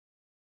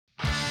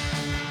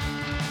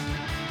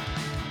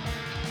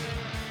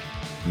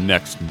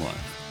Next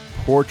month,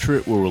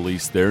 Portrait will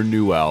release their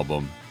new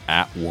album,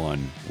 At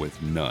One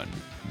with None,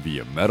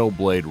 via Metal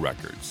Blade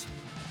Records.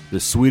 The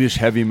Swedish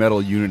heavy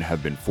metal unit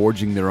have been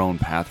forging their own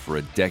path for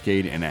a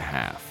decade and a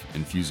half,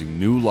 infusing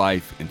new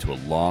life into a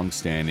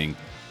long-standing,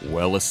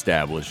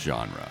 well-established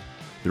genre.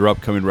 Their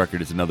upcoming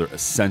record is another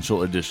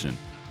essential addition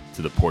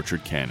to the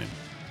Portrait canon,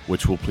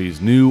 which will please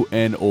new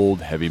and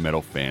old heavy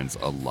metal fans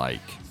alike.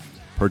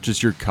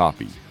 Purchase your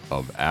copy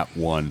of At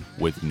One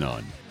with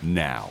None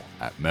now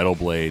at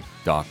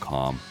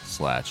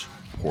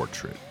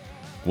metalblade.com/portrait.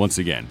 Once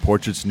again,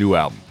 Portrait's new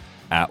album,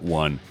 At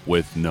One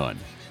with None.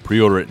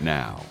 Pre-order it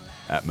now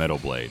at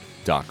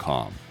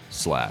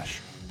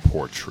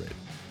metalblade.com/portrait.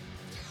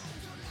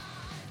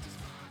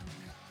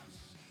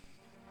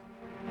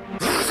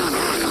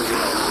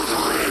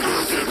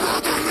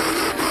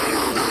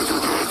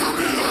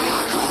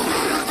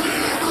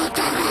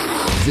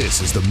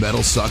 This is the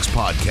Metal Sucks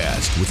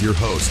Podcast with your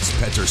hosts,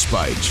 Petter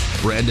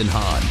Spych, Brandon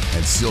Hahn,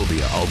 and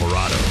Sylvia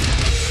Alvarado.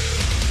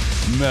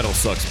 Metal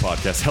Sucks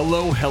Podcast.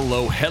 Hello,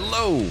 hello,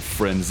 hello,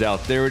 friends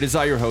out there. It is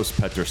I, your host,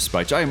 Petter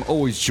Spych. I am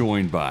always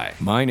joined by...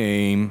 My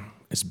name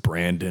is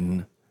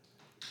Brandon,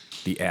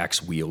 the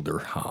Axe Wielder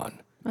Hahn.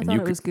 I thought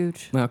it was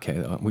Gooch.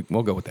 Okay,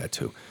 we'll go with that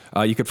too.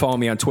 You can follow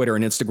me on Twitter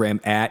and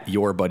Instagram at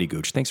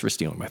YourBuddyGooch. Thanks for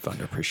stealing my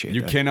thunder. Appreciate it.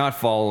 You cannot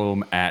follow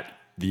him at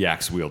the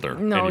Axe Wielder.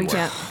 No, anywhere. you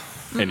can't.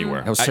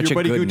 Anywhere. That was At such your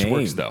a buddy good Gooch name.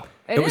 works, though.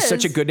 It was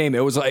such a good name. It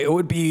was like it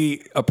would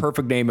be a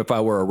perfect name if I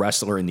were a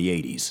wrestler in the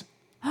 80s.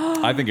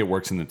 I think it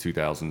works in the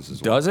 2000s as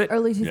well. Does it?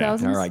 Early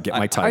 2000s? All right, get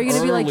my time. Are you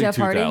gonna be like Early Jeff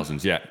Hardy?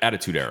 2000s, yeah,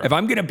 Attitude Era. If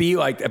I'm gonna be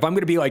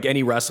like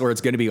any wrestler,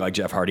 it's gonna be like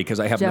Jeff Hardy because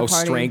I have Jeff no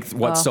Hardy. strength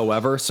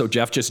whatsoever. So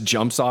Jeff just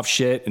jumps off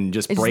shit and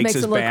just It just breaks makes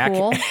his it look back.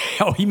 cool.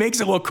 Oh, he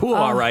makes it look cool,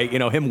 all right. You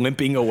know, him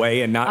limping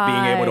away and not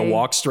being able to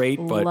walk straight.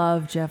 But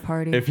love Jeff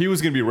Hardy. If he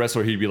was going to be a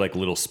wrestler, he'd be like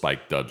Little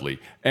Spike Dudley.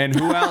 And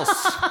who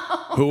else?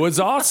 who was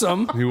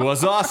awesome? Who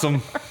was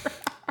awesome.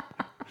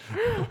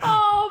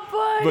 Oh,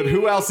 buddy. But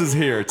who else is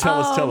here? Tell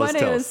us. My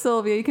name is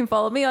Sylvia. You can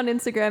follow me on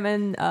Instagram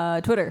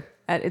and Twitter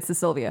at It's the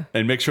Sylvia.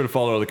 And make sure to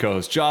follow the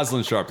co-host,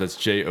 Jocelyn Sharp. That's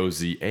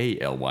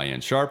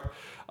JOZALYN Sharp.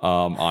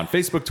 On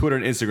Facebook, Twitter,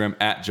 and Instagram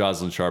at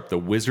Jocelyn Sharp. The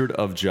Wizard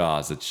of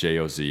Jaws. That's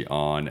JOZ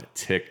on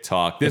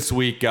TikTok. This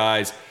week,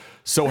 guys,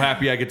 so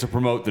happy I get to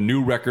promote the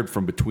new record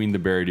from Between the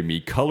Buried and Me.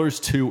 Colors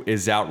 2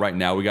 is out right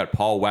now. We got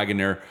Paul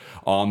Waggoner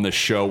on the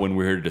show when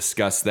we're here to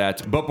discuss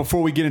that. But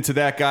before we get into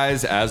that,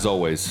 guys, as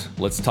always,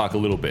 let's talk a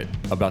little bit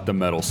about the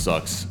Metal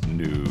Sucks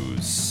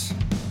news.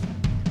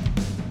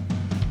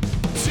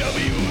 Tell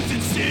me who's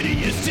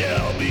insidious,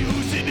 tell me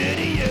who's an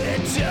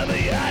idiot, tell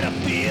me how to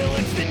feel,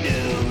 it's the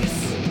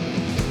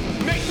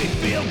news. Make me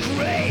feel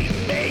great,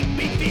 make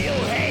me feel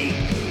hate,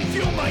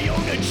 fuel my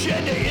own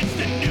agenda, it's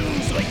the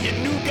news like you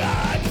knew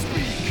God speak.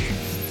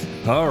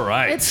 All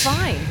right. It's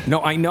fine.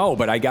 No, I know,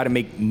 but I got to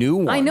make new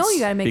ones. I know you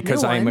gotta make new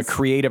because I am a ones.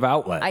 creative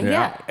outlet.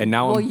 Yeah. And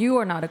now you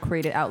are not a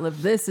creative outlet.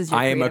 This is your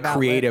I am a outlet.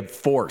 creative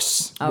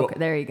force. Okay,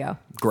 there you go.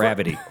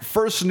 Gravity.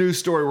 First news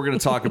story we're going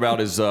to talk about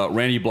is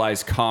Randy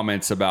Blythe's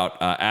comments about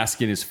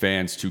asking his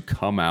fans to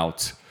come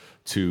out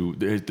to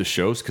the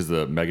shows because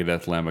the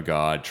Megadeth, Lamb of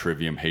God,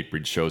 Trivium,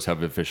 Hatebreed shows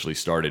have officially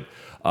started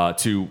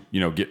to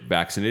get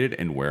vaccinated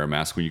and wear a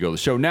mask when you go to the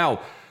show. Now,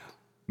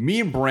 me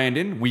and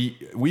Brandon,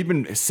 we've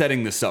been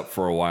setting this up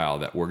for a while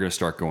that we're going to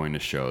start going to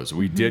shows.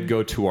 We did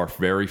go to our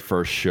very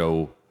first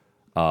show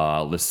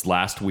this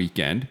last week,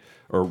 and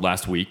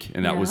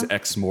that was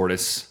Ex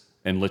Mortis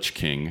and Lich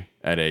King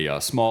at a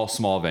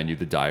small venue,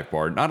 the Dive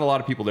Bar. Not a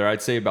lot of people there.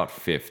 I'd say about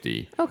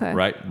 50. Okay.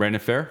 Right, Brandon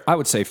Fair? I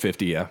would say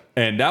 50, yeah.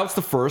 And that was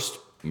the first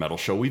metal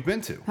show we've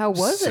been to. How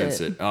was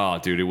it? Oh,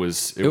 dude, it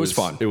was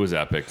fun. It was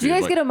epic. Do you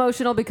guys get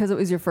emotional because it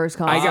was your first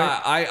concert?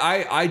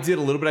 I did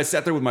a little bit. I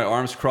sat there with my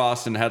arms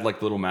crossed and had like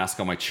a little mask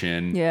on my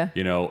chin. Yeah.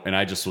 And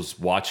I just was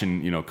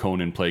watching,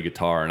 Conan play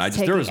guitar. And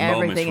there was taking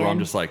moments everything where I'm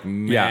in. just like,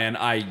 man,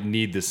 I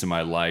need this in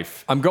my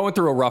life. I'm going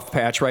through a rough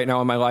patch right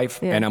now in my life,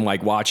 Yeah. and I'm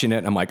like watching it.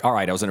 And I'm like, all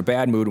right, I was in a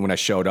bad mood when I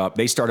showed up.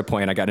 They started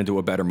playing. I got into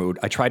a better mood.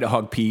 I tried to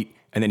hug Pete,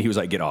 and then he was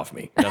like, get off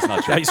me. That's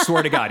not true. I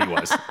swear to God, he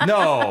was.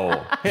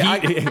 No. Hey, I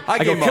I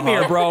gave go, him a come here,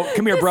 hug. bro.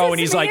 Come here, bro. This And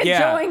is he's me like,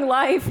 yeah. enjoying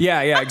life.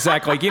 Yeah,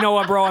 exactly. Like, you know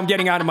what, bro? I'm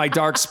getting out of my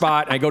dark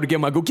spot. And I go to give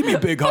him, I go, give me a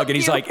big hug. And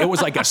he's like, it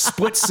was like a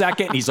split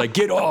second. And he's like,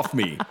 get off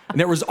me. And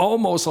there was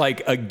almost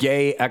like a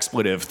gay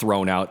expletive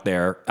thrown out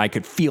there. I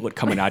could feel it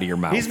coming out of your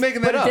mouth. He's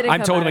making that But it up. didn't I'm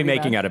come totally out of your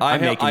making mouth. it up. I I'm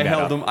held- making I that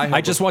held up. him- I held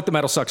I just want the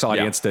Metal Sucks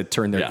audience to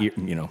turn their,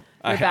 Yeah.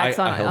 Your back's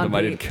I held on him.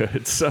 I did beat.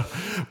 good. So,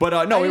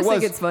 but no, I it just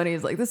think was. it's funny.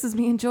 It's like, this is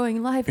me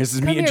enjoying life. This is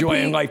Come me here,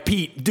 enjoying Pete. life.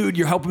 Pete, dude,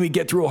 you're helping me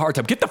get through a hard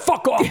time. Get the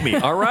fuck off me.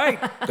 All right.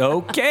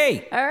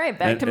 Okay. All right,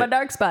 back to my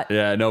dark spot.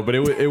 Yeah, no, but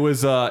it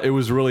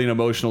was really an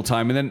emotional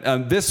time. And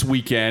then this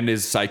weekend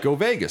is Psycho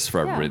Vegas for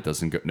everybody that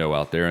doesn't know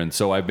out there. And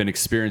so I've been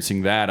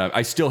experiencing that.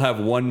 I still have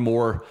one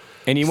more.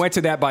 And he went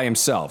to that by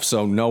himself,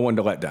 so no one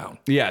to let down.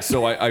 Yeah,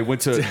 so I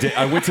went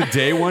to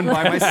day one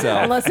by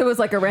myself. Unless it was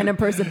like a random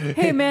person.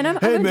 Hey, man, I'm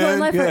enjoying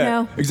life right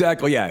now. Exactly.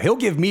 exactly. Yeah, he'll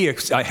give me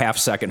a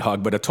half-second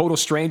hug, but a total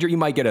stranger, you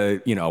might get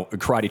a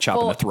karate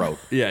chop in the throat.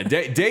 Yeah,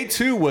 day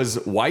 2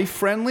 was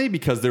wife-friendly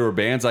because there were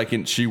bands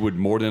she would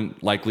more than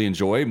likely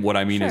enjoy. What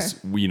I mean is,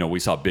 we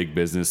saw Big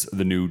Business,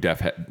 the new Deaf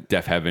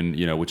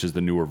Heaven, which is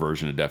the newer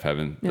version of Deaf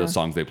Heaven, the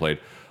songs they played.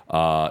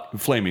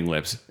 Flaming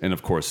Lips, and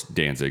of course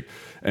Danzig.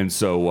 And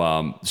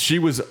so she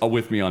was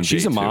with me on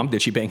She's day a mom. 2.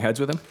 Did she bang heads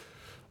with him?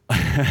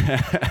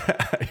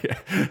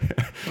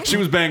 She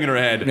was banging her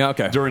head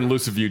Okay. during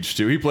Lucifuge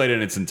 2. He played it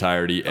in its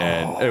entirety,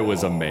 and it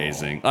was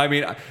amazing. I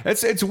mean,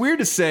 it's weird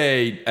to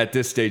say at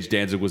this stage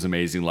Danzig was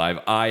amazing live.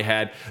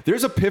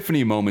 There's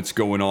epiphany moments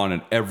going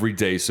on every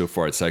day so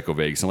far at Psycho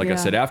Vegas. And like I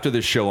said, after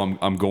this show,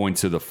 I'm going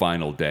to the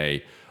final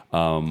day,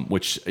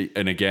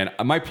 and again,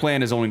 my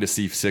plan is only to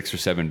see 6 or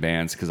 7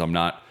 bands because I'm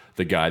not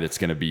the guy that's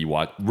going to be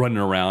running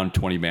around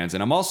 20 bands.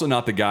 And I'm also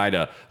not the guy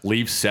to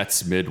leave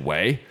sets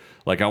midway.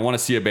 Like, I want to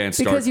see a band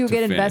start because you to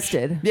get finish.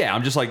 invested. Yeah,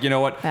 I'm just like, you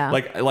know what? Yeah.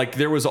 Like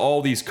there was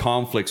all these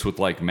conflicts with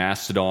like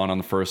Mastodon on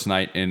the first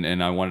night,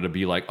 and I wanted to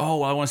be like,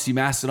 oh, I want to see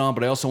Mastodon,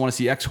 but I also want to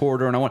see X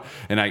Hoarder,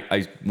 and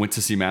I went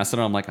to see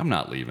Mastodon. I'm like, I'm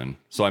not leaving,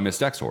 so I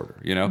missed X Hoarder.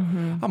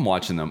 I'm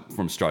watching them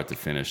from start to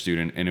finish,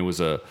 dude, and it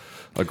was a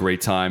great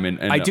time.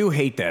 And I do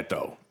hate that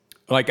though.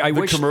 Like I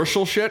the wish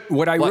commercial shit.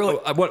 What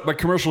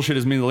commercial shit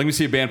is mean. Let me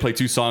see a band play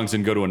 2 songs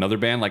and go to another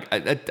band. Like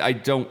I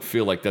don't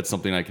feel like that's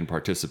something I can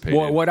participate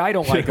in. What I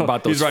don't like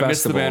about those Either festivals, I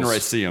miss the band or I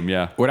see them.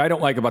 Yeah. What I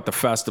don't like about the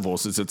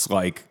festivals is it's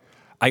like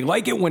I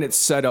like it when it's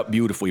set up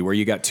beautifully, where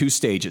you got 2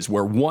 stages,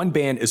 where one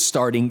band is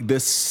starting the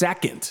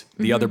second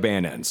the other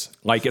band ends.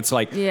 Like it's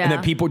like, and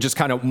then people just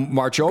kind of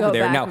march over Go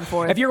there. back Now, and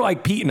forth. if you're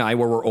like Pete and I,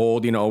 where we're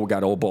old, we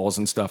got old balls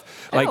and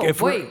stuff. Like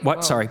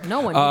Sorry, no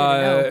one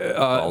needed to know.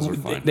 Balls are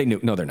fine. they knew.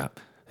 No, they're not.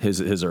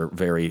 His are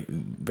very,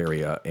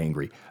 very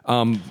angry.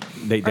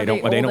 They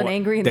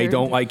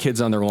don't like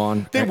kids on their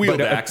lawn. They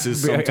wield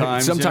axes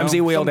sometimes. Sometimes they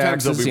wield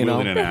axes. They'll be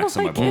wielding an axe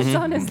on my balls. Kids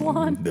on his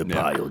lawn. The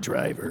pile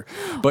driver.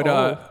 But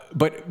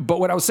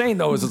what I was saying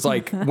though is it's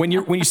like when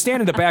you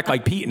stand in the back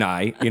like Pete and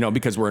I,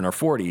 because we're in our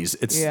 40s,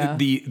 it's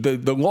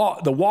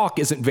the walk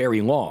isn't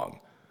very long.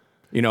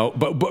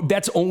 But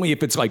that's only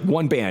if it's like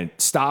one band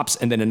stops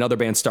and then another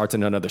band starts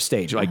in another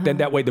stage. Like then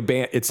that way the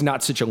band, it's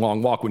not such a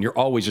long walk when you're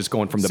always just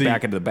going from the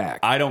back into the back.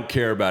 I don't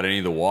care about any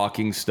of the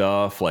walking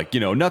stuff. Like,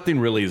 nothing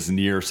really is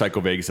near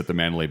Psycho Vegas at the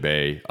Mandalay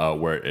Bay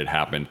where it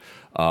happened.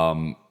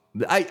 I'm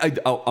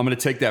going to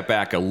take that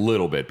back a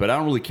little bit, but I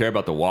don't really care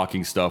about the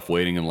walking stuff,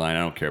 waiting in line. I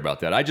don't care about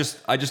that. I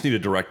just need a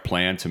direct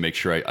plan to make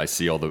sure I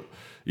see all the,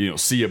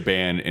 see a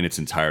band in its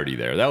entirety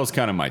there. That was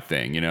kind of my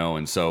thing,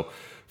 and so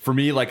for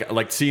me,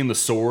 like seeing the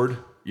Sword,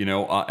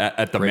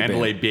 at the Great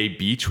Mandalay band. Bay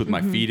beach with my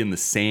feet in the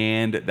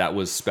sand, that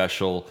was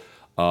special.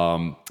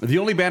 The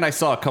only band I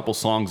saw a couple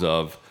songs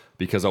of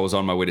because I was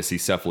on my way to see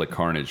Cephalic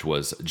Carnage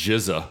was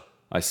Jizza.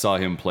 I saw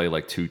him play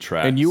like 2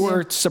 tracks. And you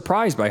were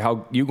surprised by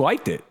how you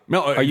liked it.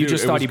 No, or you dude,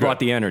 just it thought was he good. brought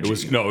the energy. It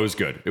was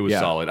good. It was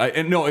solid.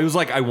 It was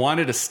like I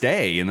wanted to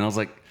stay, and then I was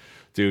like,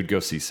 dude,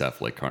 go see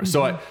Cephalic Carnage.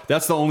 So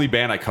that's the only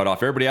band I cut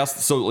off. Everybody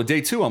else. So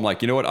day 2, I'm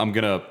like, you know what?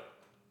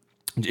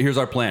 Here's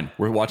our plan.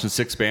 We're watching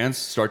 6 bands,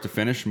 start to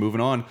finish, moving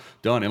on,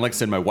 done. And like I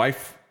said, my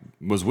wife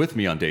was with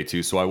me on day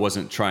 2, so I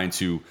wasn't trying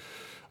to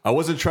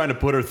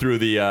put her through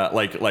the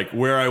like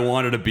where I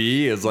wanted to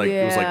be. It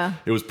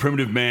was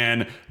Primitive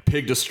Man,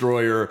 Pig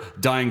Destroyer,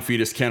 Dying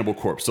Fetus, Cannibal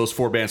Corpse. Those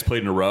 4 bands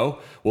played in a row.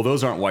 Well,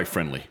 those aren't wife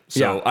friendly.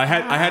 So I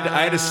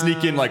had to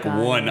sneak in like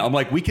one. I'm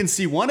like, we can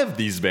see one of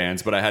these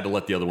bands, but I had to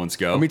let the other ones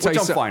go. Which I'm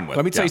fine with.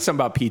 Let me tell you something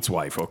about Pete's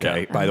wife.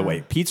 Okay, by the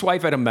way, Pete's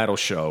wife at a metal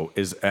show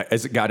is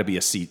got to be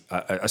a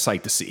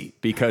sight to see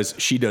because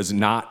she does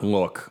not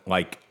look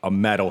like a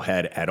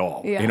metalhead at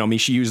all. Yeah.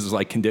 She uses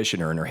like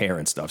conditioner in her hair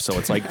and stuff, so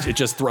it's like it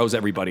just throws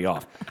everybody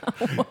off.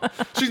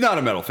 She's not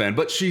a metal fan,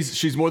 but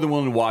she's more than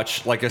willing to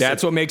watch. Like I said,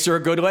 that's what makes her a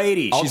good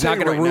lady. She's not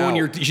going to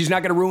ruin She's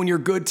not going to ruin your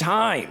good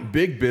time.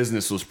 Big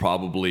Business was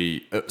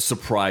probably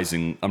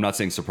surprising. I'm not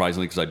saying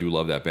surprisingly because I do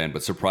love that band,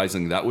 but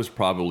surprisingly, that was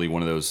probably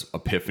one of those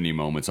epiphany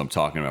moments I'm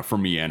talking about for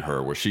me and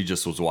her, where she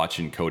just was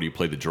watching Cody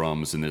play the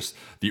drums and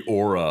the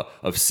aura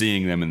of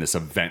seeing them in this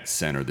event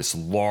center, this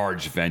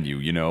large venue,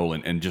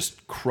 and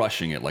just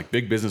crushing it. Like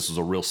Big Business was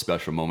a real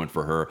special moment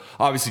for her.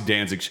 Obviously,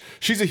 Danzig,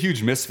 she's a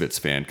huge Misfits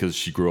fan because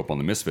she grew up on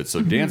the Misfits.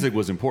 So Danzig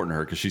was important to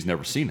her because she's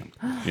never seen him.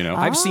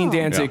 I've seen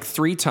Danzig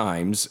 3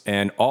 times,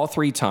 and all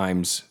 3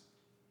 times.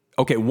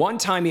 Okay, one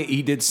time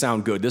he did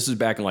sound good. This is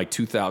back in like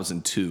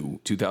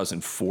 2002,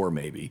 2004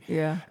 maybe.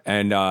 Yeah.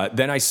 And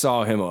then I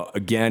saw him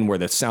again where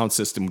the sound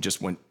system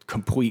just went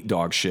complete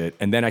dog shit.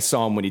 And then I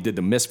saw him when he did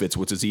the Misfits,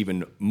 which is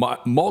even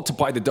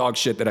multiply the dog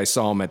shit that I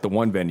saw him at the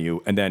one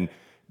venue. And then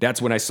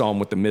that's when I saw him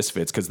with the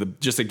Misfits because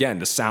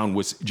the sound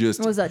was just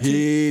What was that,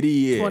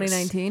 hideous.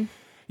 2019?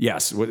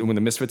 Yes, when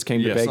the Misfits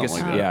came to Vegas. Something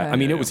like that. Yeah, Okay. I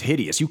mean, it was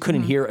hideous. You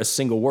couldn't hear a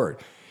single word.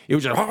 It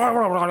was just,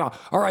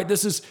 all right,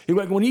 this is,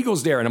 like when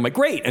Eagles there. And I'm like,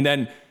 great. And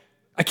then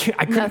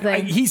I couldn't.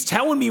 Nothing. He's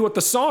telling me what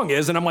the song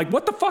is, and I'm like,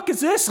 "What the fuck is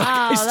this?"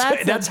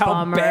 Like, that's a how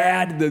bummer.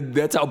 bad.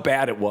 That's how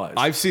bad it was.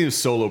 I've seen him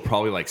solo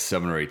probably like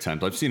 7 or 8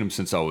 times. I've seen him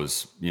since I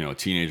was, a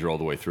teenager all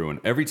the way through. And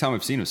every time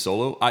I've seen him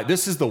solo,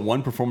 this is the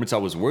one performance I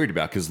was worried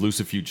about because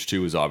Lucifuge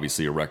 2 is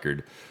obviously a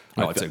record.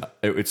 No,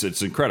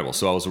 it's incredible.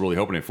 So I was really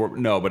hoping for it.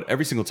 No, but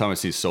every single time I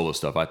see solo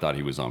stuff, I thought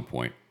he was on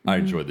point. I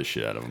enjoyed the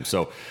shit out of him.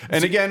 So,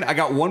 and again, I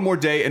got one more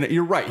day. And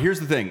you're right. Here's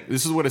the thing.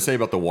 This is what I say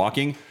about the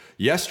walking.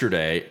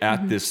 Yesterday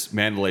at this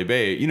Mandalay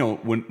Bay,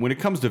 when it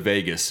comes to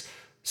Vegas,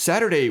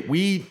 Saturday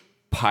we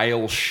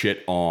pile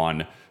shit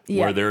on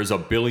where there's a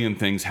billion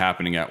things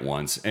happening at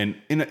once, and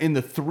in a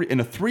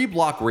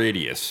 3-block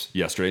radius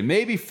yesterday,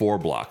 maybe 4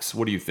 blocks.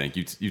 What do you think?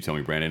 You tell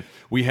me, Brandon.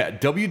 We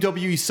had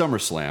WWE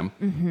SummerSlam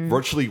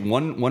virtually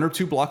one or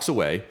 2 blocks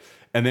away,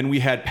 and then we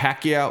had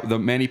the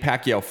Manny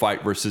Pacquiao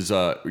fight versus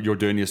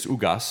Jordanius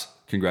Ugas.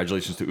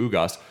 Congratulations to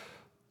Ugas.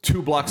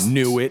 2 blocks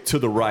to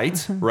the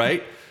right,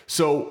 right?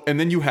 So, and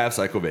then you have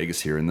Psycho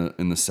Vegas here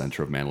in the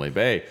center of Mandalay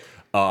Bay.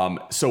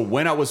 So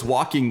when I was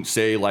walking,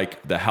 say,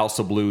 like the House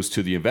of Blues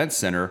to the event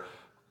center,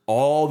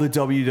 all the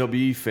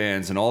WWE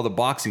fans and all the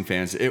boxing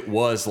fans, it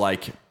was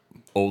like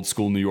old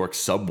school New York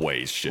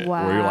subways shit.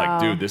 Wow. Where you're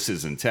like, dude, this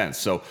is intense.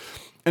 So,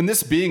 and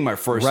this being my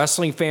first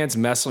wrestling fans,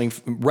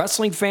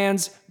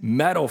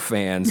 metal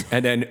fans,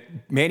 and then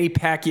Manny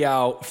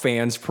Pacquiao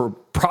fans for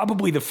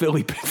probably the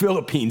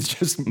Philippines.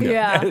 Just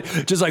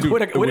like Dude,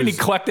 what an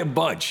eclectic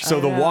bunch.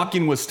 So the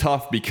walking was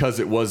tough because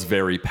it was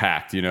very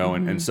packed,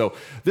 and so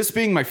this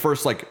being my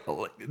first, like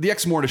the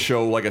Ex Mortis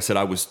show, like I said,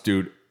 I was,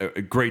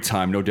 a great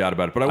time, no doubt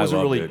about it, but I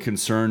wasn't really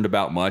concerned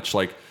about much.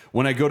 Like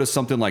when I go to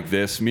something like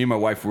this, me and my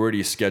wife were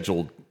already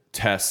scheduled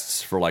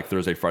tests for like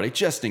Thursday, Friday,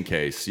 just in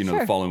case,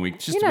 the following week,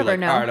 just to be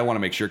like, all right, I want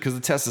to make sure, because the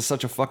test is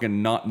such a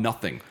fucking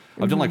nothing.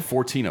 I've done like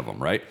 14 of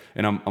them, right?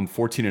 And I'm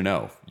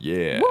 14-0.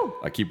 Yeah, woo.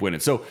 I keep winning.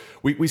 So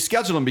we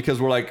scheduled them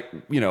because we're like,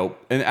 and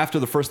after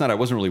the first night, I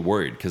wasn't really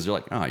worried because they're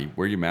like, you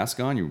wear your mask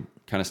on, you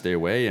kind of stay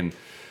away,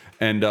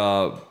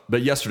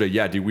 but yesterday,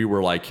 dude, we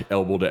were like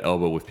elbow to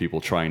elbow with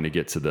people trying to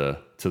get to the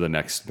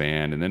next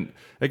band, and then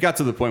it got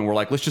to the point where we're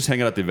like, let's just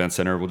hang out at the event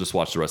center. We'll just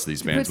watch the rest of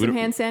these bands. Put some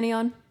hand sanitizer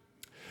on.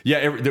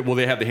 Yeah,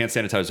 they have the hand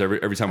sanitizer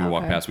every time we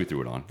walk past. We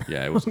threw it on.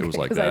 Yeah, it was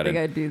like that. I think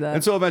I'd do that.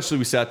 And so eventually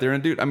we sat there,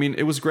 and dude, I mean,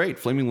 it was great.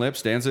 Flaming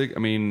Lips, Danzig. I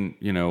mean,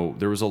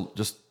 there was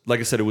just like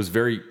I said, it was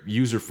very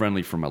user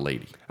friendly for my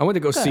lady. I went to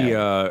go see.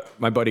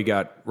 My buddy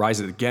got Rise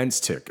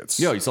Against tickets.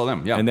 Yeah, you saw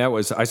them. Yeah, and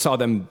I saw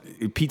them.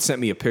 Pete sent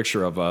me a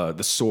picture of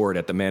the Sword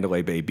at the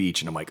Mandalay Bay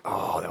Beach, and I'm like,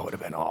 oh, that would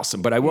have been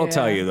awesome. But I will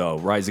tell you though,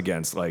 Rise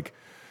Against, like,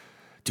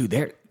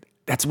 dude,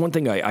 that's one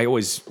thing I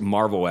always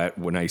marvel at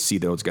when I see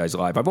those guys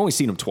live. I've only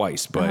seen them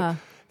twice, but.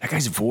 That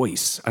guy's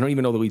voice. I don't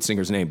even know the lead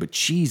singer's name, but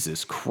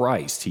Jesus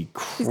Christ, he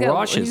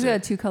crushes He's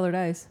got 2 colored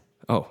eyes.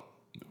 Oh,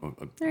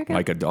 There you go.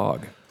 like a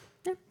dog.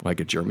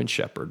 Like a German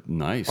Shepherd.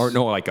 Nice. Or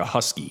no, like a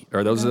Husky.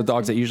 Are those the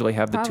dogs that usually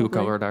have the Probably. 2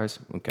 colored eyes?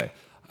 Okay.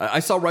 I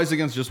saw Rise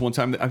Against just one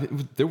time.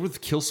 They were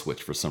with Kill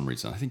Switch for some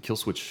reason. I think Kill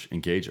Switch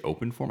Engage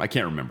opened for them. I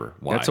can't remember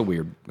why. That's a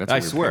weird.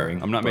 I swear,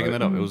 pairing, I'm not making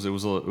that up. It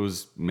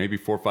was maybe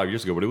 4 or 5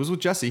 years ago, but it was with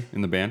Jesse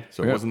in the band,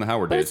 so it wasn't the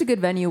Howard But days. it's a good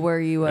venue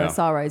where you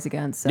saw Rise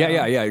Against. So.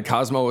 Yeah.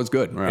 Cosmo was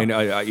good, Right.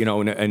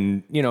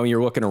 and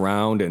you're looking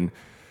around, and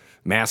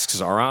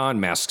masks are on,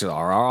 masks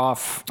are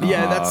off.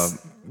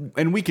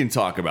 And we can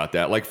talk about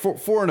that. Like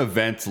for an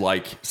event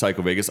like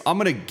Psycho Vegas, I'm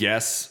gonna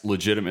guess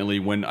legitimately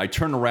when I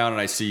turn around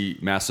and I see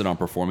Mastodon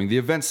performing, the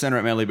event center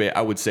at Mandalay Bay,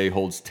 I would say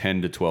holds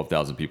 10 to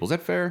 12,000 people. Is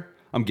that fair?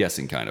 I'm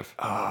guessing, kind of.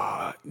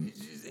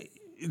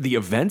 The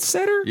event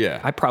center? Yeah.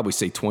 I'd probably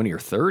say 20 or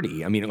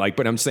 30. I mean,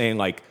 but I'm saying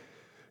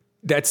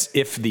that's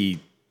if the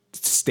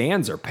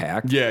stands are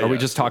packed. Yeah. Are we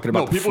just talking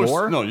about the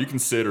floor? No, you can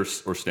sit or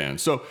stand.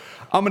 So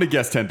I'm going to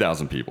guess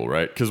 10,000 people,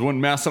 right? Because when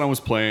Mastodon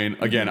was playing,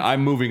 again,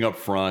 I'm moving up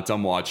front.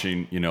 I'm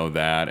watching,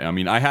 that. I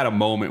mean, I had a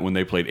moment when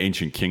they played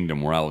Ancient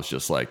Kingdom where I was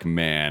just like,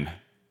 man,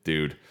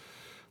 dude,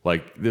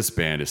 like this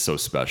band is so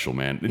special,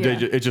 man. Yeah.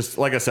 It just,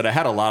 like I said, I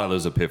had a lot of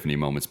those epiphany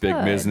moments. Big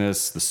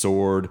Business, The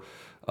Sword.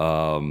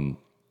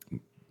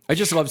 I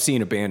just love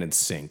seeing a band in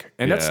sync,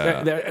 and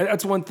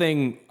that's one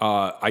thing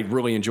I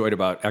really enjoyed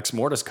about Ex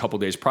Mortis a couple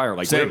days prior.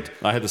 Like, Same.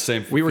 I had the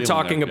same. We were feeling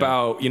talking there,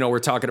 about, we're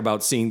talking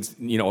about seeing,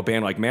 a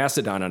band like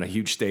Mastodon on a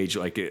huge stage,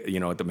 like, at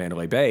the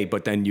Mandalay Bay.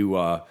 But then you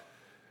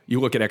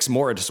look at Ex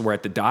Mortis, we're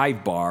at the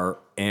dive bar,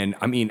 and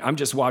I mean, I'm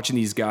just watching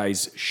these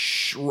guys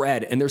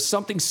shred, and there's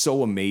something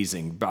so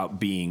amazing about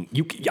being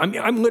you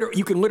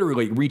can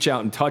literally reach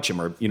out and touch him,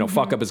 or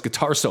fuck up his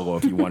guitar solo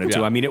if you wanted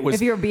to. I mean, it was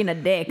If you were being a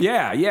dick.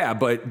 yeah,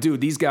 but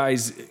dude, these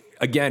guys,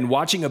 again,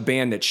 watching a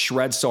band that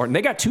shreds so hard, and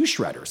they got 2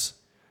 shredders.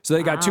 So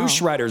they got 2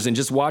 shredders, and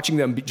just watching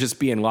them just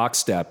be in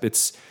lockstep,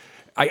 that's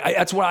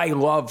what I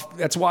love.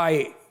 That's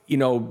why, the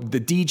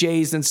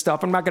DJs and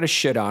stuff, I'm not going to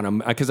shit on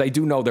them because I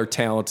do know they're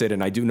talented,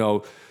 and I do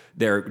know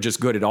they're just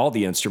good at all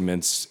the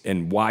instruments.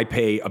 And why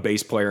pay a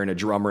bass player and a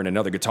drummer and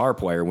another guitar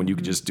player when you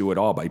can just do it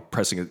all by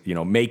pressing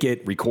it, make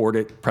it, record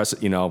it, press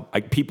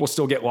it, people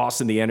still get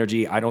lost in the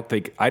energy. I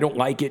don't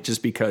like it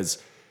just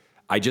because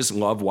I just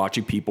love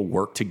watching people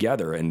work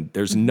together. And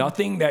there's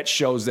nothing that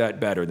shows that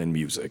better than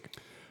music.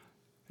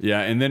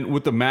 Yeah, and then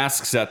with the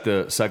masks at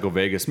the Psycho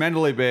Vegas,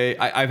 Mandalay Bay,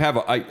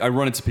 I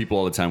run into people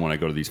all the time when I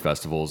go to these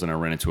festivals, and I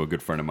ran into a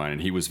good friend of mine,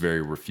 and he was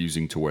very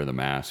refusing to wear the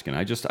mask. And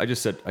I just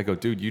said, I go,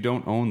 dude, you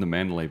don't own the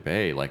Mandalay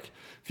Bay. Like,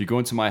 if you go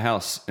into my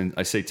house and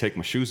I say take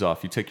my shoes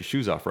off, you take your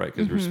shoes off, right?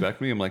 Because you respect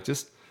me. I'm like,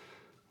 just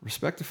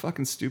respect the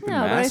fucking stupid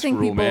mask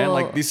rule, man.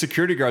 Like, these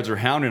security guards are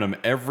hounding him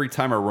every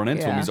time I run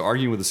into him. He's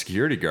arguing with a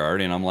security guard,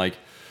 and I'm like,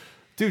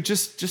 dude,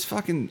 just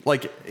fucking,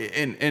 like,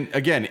 and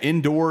again,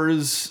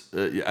 indoors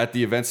at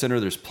the event center,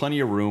 there's plenty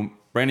of room.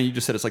 Brandon, you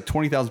just said it's like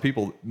 20,000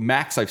 people.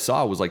 Max I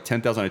saw was like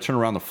 10,000. I turn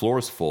around, the floor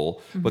is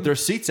full, but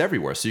there's seats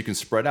everywhere, so you can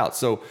spread out.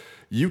 So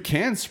you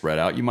can spread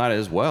out. You might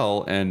as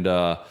well. And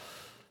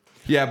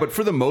yeah, but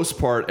for the most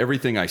part,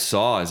 everything I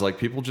saw is like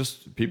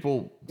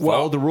people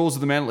followed the rules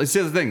of the Mandalay. It's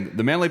the other thing.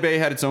 The Mandalay Bay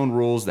had its own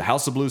rules. The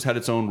House of Blues had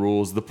its own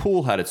rules. The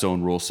pool had its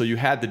own rules. So you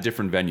had the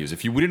different venues.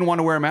 If you didn't want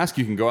to wear a mask,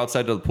 you can go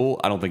outside to the pool.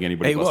 I don't think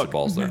anybody busted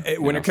balls there.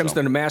 When it comes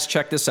to the mask,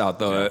 check this out.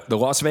 The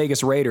Las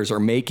Vegas Raiders are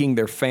making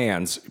their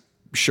fans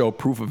show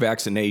proof of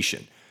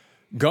vaccination.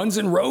 Guns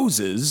N'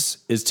 Roses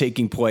is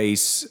taking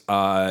place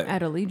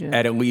at Allegiant.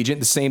 At Allegiant,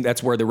 the same.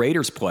 That's where the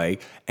Raiders play,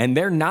 and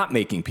they're not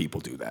making people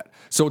do that.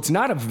 So it's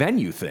not a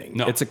venue thing;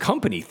 it's a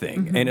company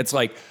thing, and it's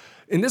like,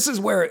 and this is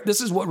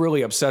what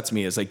really upsets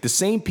me is like the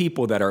same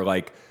people that are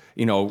like,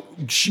 you know,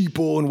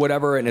 sheeple and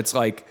whatever, and it's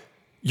like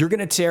you're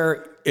gonna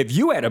tear if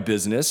you had a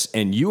business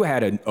and you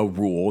had a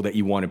rule that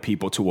you wanted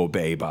people to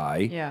obey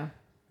by,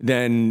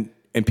 then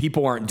and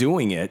people aren't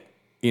doing it,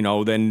 you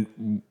know,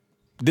 then.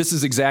 This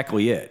is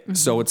exactly it.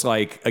 So it's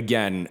like,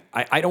 again,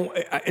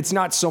 it's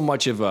not so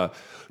much of a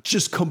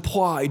just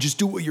comply, just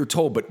do what you're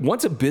told. But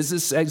once a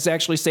business is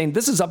actually saying,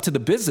 this is up to the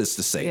business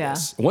to say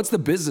this. Once the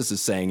business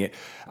is saying it,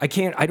 I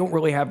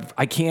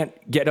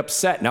can't get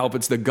upset. Now, if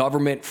it's the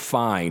government,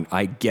 fine,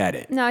 I get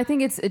it. No, I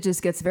think it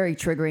just gets very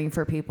triggering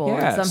for people.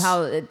 Yes. And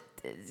somehow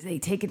they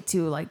take it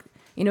to like,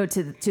 you know,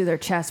 to their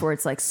chest where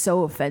it's like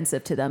so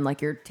offensive to them.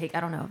 Like you're taking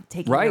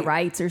their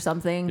rights or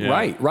something.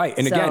 Yeah. Right.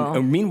 And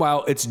again,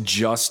 meanwhile, it's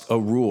just a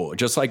rule.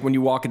 Just like when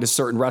you walk into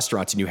certain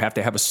restaurants and you have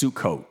to have a suit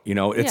coat, you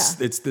know, it's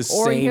the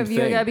same thing.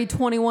 Or you gotta be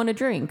 21 to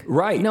drink.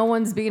 Right. No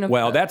one's being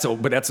well, that's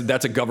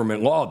a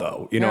government law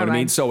though. You know what I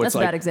mean? So it's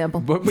that's a bad example.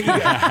 But you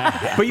get,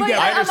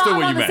 I understood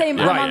what you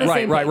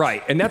meant.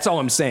 Right. And that's all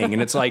I'm saying.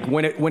 And it's like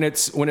when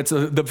it's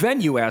the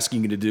venue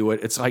asking you to do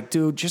it, it's like,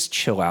 dude, just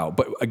chill out.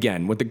 But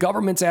again, when the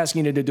government's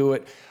asking you to do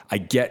it, I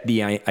get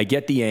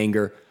the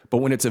anger, but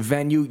when it's a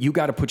venue, you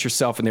got to put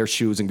yourself in their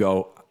shoes and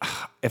go,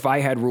 if I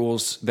had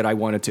rules that I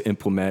wanted to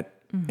implement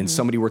and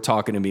somebody were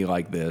talking to me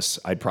like this,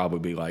 I'd probably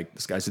be like,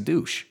 this guy's a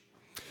douche.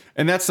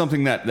 And that's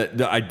something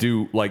that I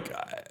do. Like,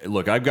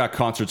 look, I've got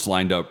concerts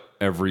lined up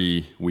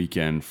every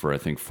weekend for I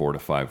think 4 to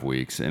 5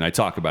 weeks, and I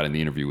talk about it in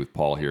the interview with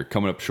Paul here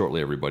coming up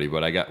shortly, everybody.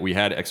 But we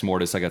had Ex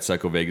Mortis, I got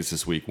Psycho Vegas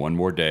this week, one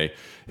more day.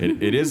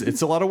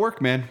 It's a lot of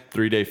work, man.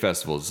 3-day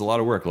festival, it's a lot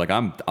of work. Like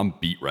I'm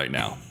beat right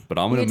now, but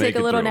I'm gonna make it. Take a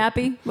little through.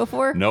 Nappy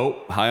before?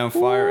 Nope. High on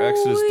fire,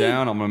 Exodus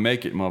down. I'm gonna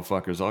make it,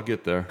 motherfuckers. I'll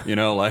get there. You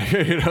know, like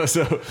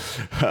So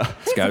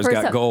this guy's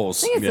got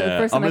goals. I think it's the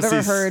first time I've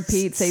ever heard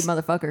Pete say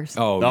motherfuckers.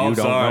 Oh, you don't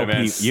know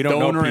man. Pete. You don't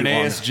Stoner know Pete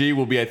and ASG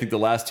will be, I think, the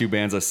last 2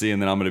 bands I see,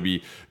 and then I'm gonna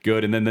be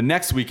good. And then the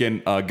next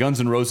weekend,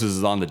 Guns N' Roses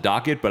is on the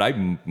docket, but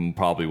I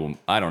probably will.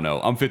 I don't know.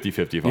 I'm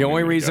 50-50. The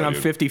only reason I'm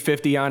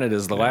 50-50 on it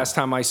is the last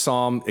time I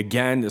saw them,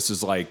 again, this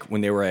is like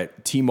when they were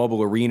at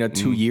T-Mobile Arena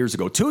 2 years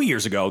ago. 2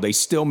 years ago, they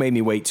still made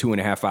me wait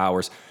 2.5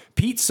 hours.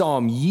 Pete saw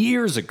him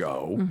years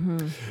ago.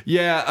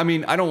 Yeah, I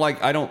mean, I think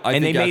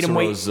Axl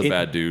Rose is a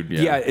bad dude.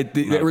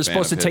 They were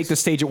supposed to take the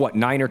stage at what,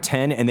 9 or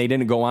 10, and they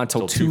didn't go on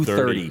until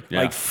 2:30.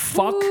 Yeah. Like,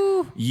 fuck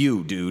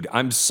you, dude.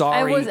 I'm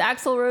sorry. Was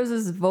Axl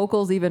Rose's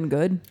vocals even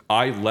good?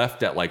 I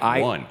left at like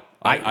 1.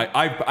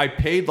 I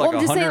paid like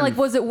I'm just saying, like,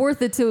 was it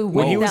worth it to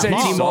wait he was that at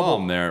long?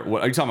 T-Mobile there.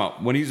 What are you talking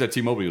about? When he was at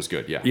T-Mobile, he was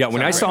good. Yeah. Yeah.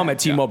 When I saw him at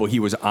T-Mobile,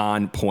 he was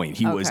on point.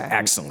 He was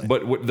excellent.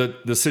 But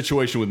the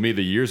situation with me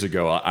the years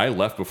ago, I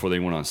left before they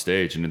went on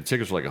stage, and the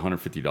tickets were like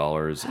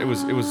 $150. It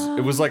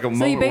was like a moment.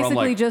 So you where I'm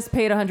basically like, just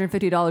paid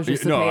 $150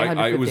 just to pay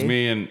 $150. It was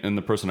me and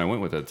the person I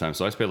went with at the time.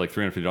 So I paid like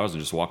 $350 and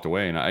just walked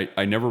away, and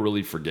I never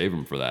really forgave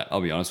him for that.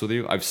 I'll be honest with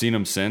you. I've seen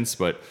him since,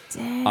 but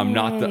I'm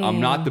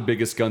not the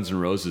biggest Guns N'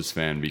 Roses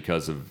fan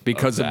because of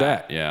that.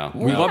 Yeah.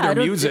 We love their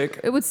music.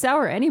 It would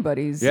sour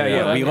anybody's.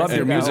 Yeah, we love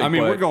their music. I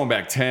mean, we're going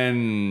back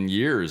 10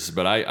 years,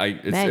 but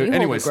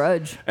anyways. Hold a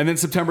grudge. And then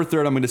September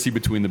 3rd, I'm going to see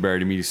Between the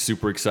Buried and Me.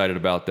 Super excited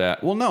about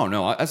that. Well,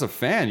 no. As a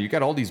fan, you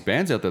got all these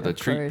bands out there that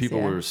treat people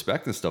with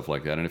respect and stuff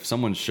like that. And if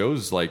someone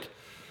shows like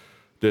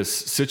this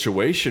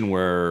situation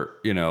where,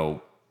 you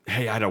know,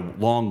 hey, I had a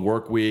long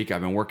work week. I've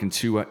been working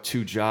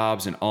two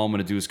jobs, and all I'm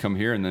going to do is come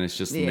here, and then it's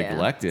just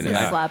neglected. It's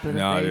a slap in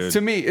the face.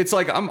 To me, it's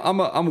like I'm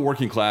a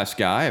working class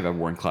guy. I have a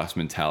working class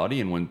mentality,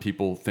 and when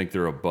people think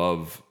they're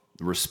above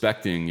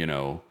respecting, you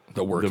know,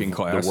 the working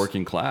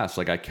class,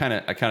 like I kind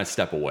of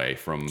step away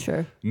from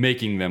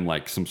making them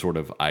like some sort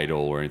of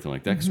idol or anything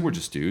like that, because we're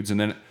just dudes. And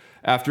then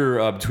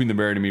after Between the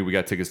Buried and Me, we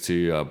got tickets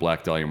to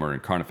Black Dahlia Murder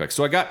and Carnifex.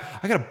 So I got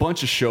a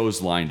bunch of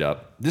shows lined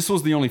up. This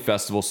was the only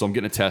festival, so I'm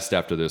getting a test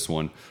after this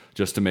one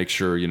just to make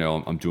sure,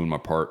 I'm doing my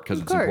part because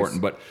it's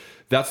important. But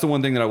that's the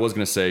one thing that I was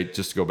going to say,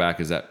 just to go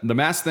back, is that the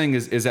mask thing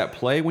is at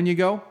play when you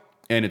go,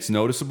 and it's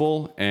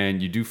noticeable,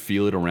 and you do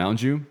feel it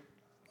around you.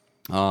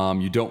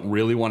 You don't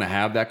really want to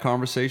have that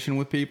conversation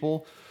with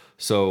people.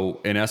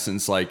 So in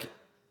essence, like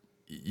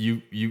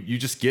you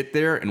just get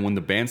there, and when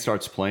the band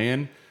starts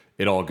playing,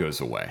 it all goes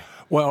away.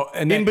 Well,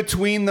 and then, in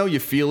between though, you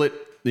feel it.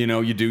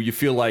 You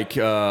feel like,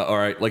 all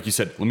right, like you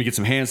said, let me get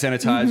some hand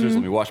sanitizers.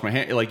 Let me wash my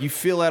hand. Like you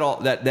feel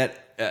that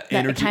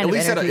energy, at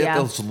least at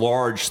this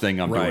large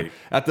thing I'm doing.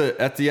 At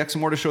the Ex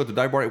Mortis show at the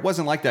dive bar, it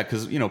wasn't like that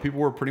because people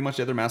were pretty much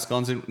at their mask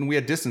on and we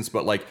had distance.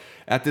 But like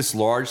at this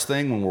large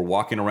thing, when we're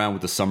walking around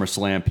with the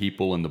SummerSlam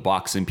people and the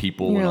boxing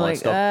people and all that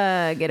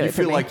stuff, you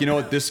feel like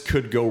this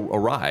could go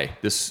awry.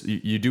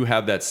 You do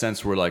have that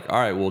sense where like, all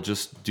right, well,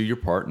 just do your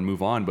part and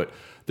move on. But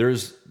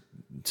there's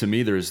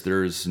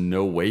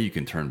no way you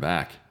can turn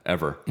back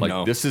ever.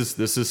 Like this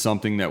is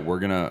something that we're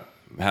gonna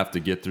have to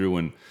get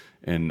through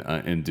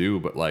and do.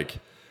 But like,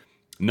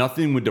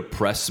 nothing would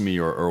depress me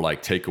or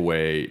like take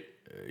away,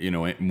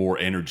 more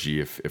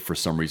energy if for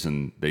some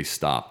reason they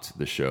stopped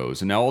the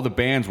shows. And now all the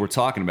bands we're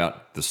talking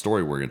about, the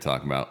story we're going to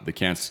talk about,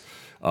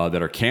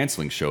 that are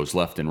canceling shows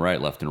left and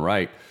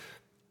right.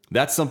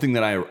 That's something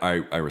that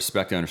I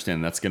respect. I understand.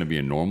 And that's going to be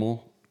a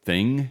normal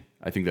thing.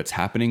 I think that's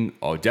happening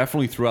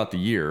definitely throughout the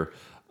year.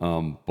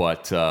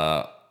 But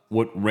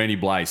what Randy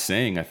Bly's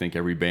saying, I think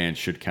every band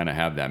should kind of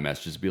have that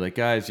message. Just be like,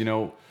 guys,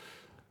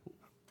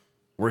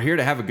 we're here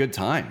to have a good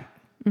time.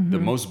 The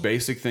most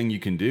basic thing you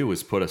can do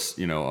is put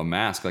a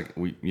mask, like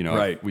we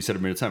said a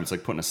million times. It's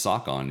like putting a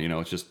sock on.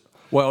 It's just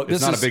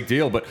it's not a big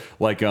deal. But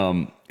like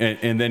and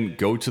then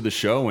go to the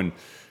show and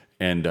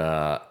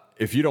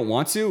if you don't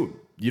want to,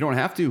 you don't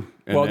have to.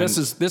 And this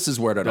is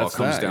where it all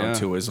comes down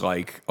to is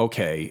like,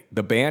 okay,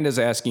 the band is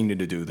asking you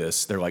to do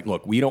this. They're like,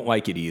 look, we don't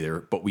like it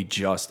either, but we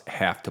just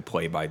have to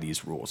play by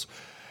these rules.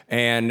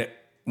 And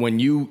when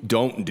you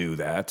don't do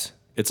that,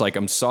 it's like,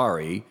 I'm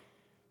sorry.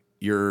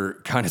 You're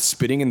kind of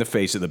spitting in the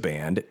face of the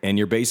band, and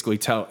you're basically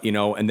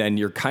and then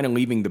you're kind of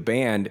leaving the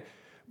band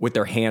with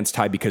their hands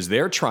tied because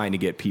they're trying to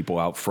get people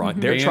out front.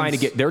 They're trying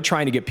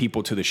to get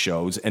people to the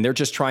shows, and they're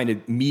just trying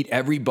to meet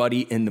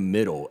everybody in the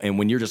middle. And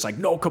when you're just like,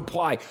 no,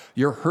 comply,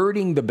 you're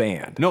hurting the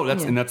band. No,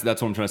 that's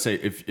what I'm trying to say.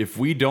 If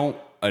we don't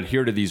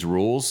adhere to these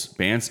rules,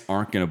 bands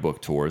aren't going to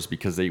book tours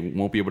because they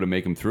won't be able to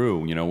make them through.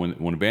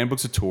 When a band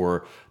books a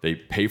tour, they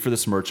pay for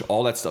this merch,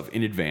 all that stuff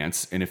in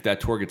advance. And if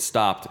that tour gets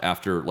stopped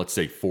after, let's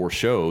say, 4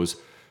 shows,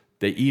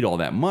 they eat all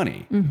that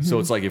money. So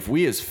it's like, if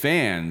we as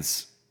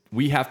fans,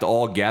 we have to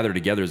all gather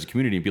together as a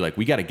community and be like,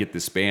 we got to get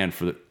this band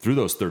through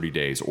those 30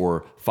 days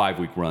or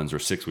 5-week runs or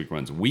 6-week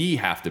runs. We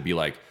have to be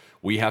like,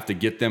 we have to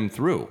get them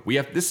through.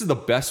 This is the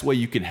best way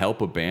you can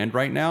help a band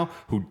right now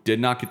who did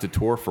not get to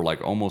tour for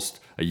like almost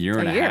a year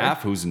and a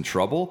half, who's in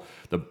trouble.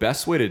 The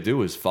best way to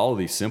do is follow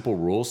these simple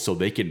rules so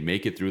they can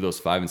make it through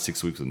those 5 and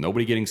 6 weeks with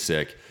nobody getting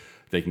sick.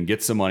 They can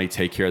get some money,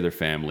 take care of their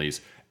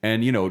families,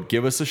 and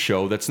give us a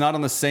show that's not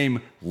on the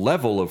same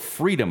level of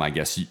freedom, I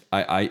guess.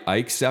 I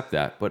accept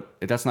that, but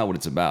that's not what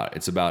it's about.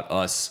 It's about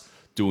us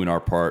doing our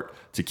part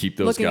to keep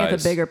those looking guys. At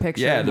the bigger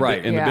picture. Yeah, the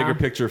bigger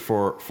picture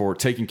for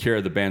taking care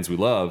of the bands we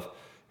love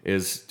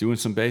is doing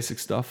some basic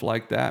stuff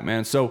like that,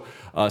 man. So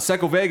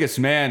Psycho Vegas,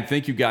 man,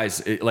 thank you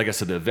guys. Like I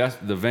said,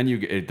 the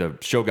venue, the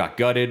show got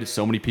gutted.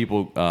 So many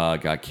people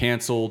got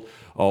canceled,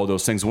 all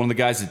those things. One of the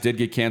guys that did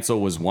get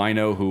canceled was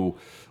Wino, who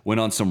went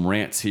on some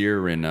rants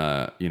here and,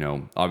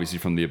 obviously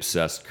from The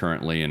Obsessed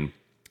currently and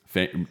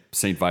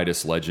St.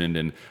 Vitus legend.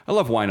 And I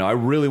love Wino. I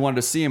really wanted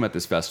to see him at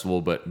this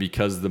festival, but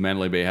because the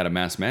Mandalay Bay had a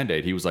mask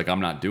mandate, he was like, I'm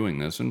not doing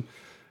this. And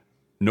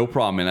no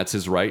problem, man. That's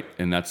his right,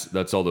 and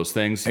that's all those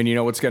things. And you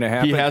know what's going to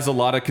happen? He has a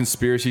lot of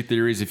conspiracy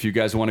theories. If you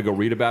guys want to go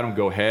read about them,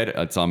 go ahead.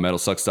 It's on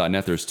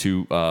metalsucks.net. There's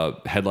 2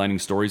 headlining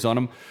stories on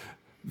them.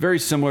 Very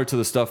similar to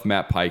the stuff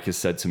Matt Pike has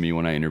said to me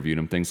when I interviewed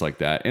him, things like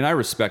that. And I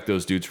respect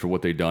those dudes for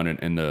what they've done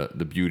and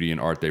the beauty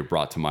and art they've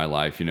brought to my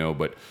life,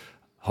 But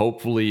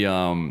hopefully,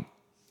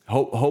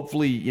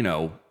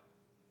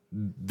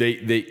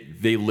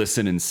 they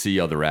listen and see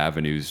other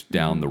avenues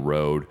down the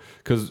road.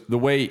 Because the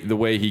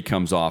way he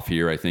comes off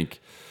here, I think.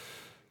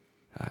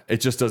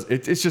 It just does.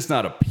 It's just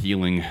not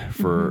appealing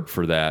for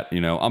that.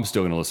 I'm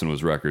still going to listen to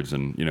his records,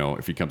 and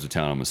if he comes to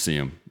town, I'm going to see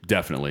him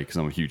definitely because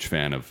I'm a huge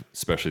fan of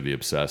especially The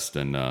Obsessed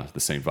and the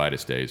St.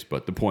 Vitus days.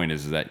 But the point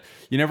is that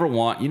you never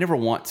want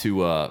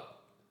to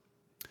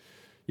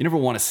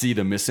see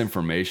the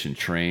misinformation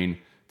train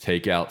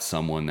take out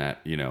someone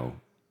that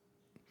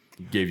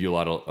gave you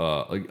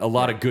a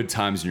lot of good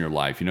times in your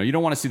life. You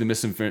don't want to see the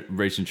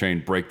misinformation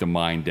train break the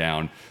mind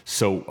down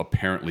so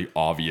apparently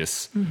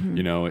obvious.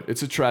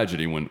 It's a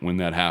tragedy when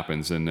that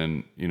happens, and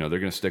then they're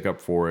going to stick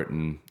up for it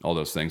and all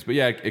those things. But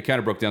yeah, it kind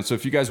of broke down. So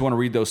if you guys want to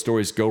read those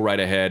stories, go right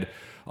ahead.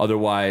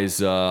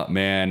 Otherwise,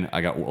 man,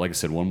 I got, like I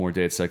said, one more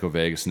day at Psycho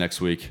Vegas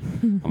next week.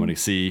 I'm going to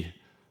see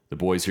the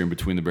boys here in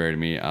Between the Buried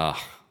and Me.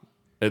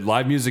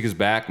 Live music is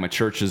back. My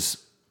church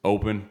is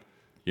open.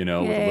 with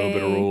a little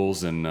bit of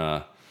rules and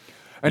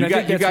And you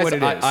I think that's what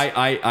it is.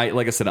 I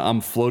like I said,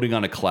 I'm floating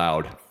on a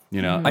cloud.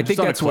 I think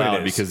that's what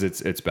it is because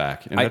it's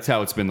back, and that's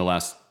how it's been the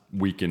last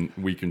week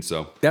and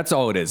so. That's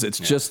all it is. It's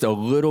just a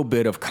little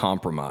bit of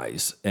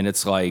compromise, and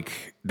it's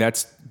like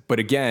that's. But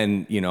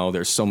again,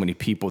 there's so many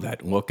people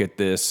that look at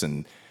this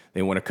and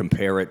they want to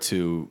compare it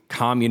to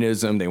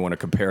communism. They want to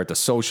compare it to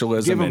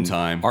socialism. Give them and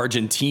time.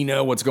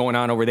 Argentina, what's going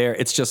on over there?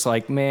 It's just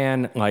like,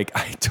 man, like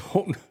I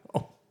don't know.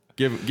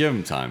 Give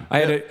them time.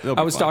 I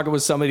was talking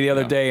with somebody the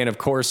other day, and of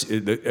course,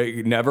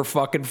 it never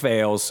fucking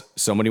fails.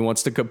 Somebody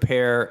wants to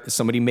compare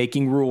somebody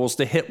making rules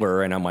to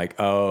Hitler, and I'm like,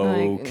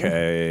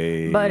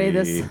 okay, buddy,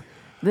 this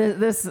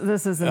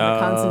isn't a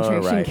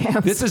concentration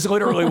camp. This is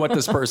literally what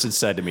this person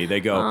said to me. They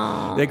go,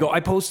 I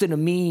posted a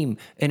meme,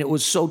 and it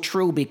was so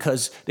true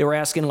because they were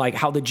asking like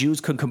how the Jews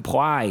could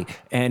comply,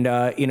 and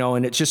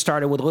and it just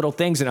started with little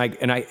things,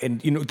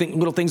 and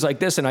little things like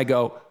this, and I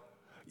go.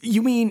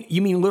 You mean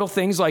little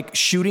things like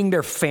shooting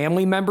their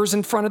family members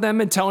in front of them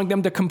and telling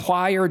them to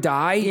comply or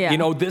die? Yeah.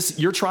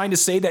 You're trying to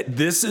say that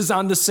this is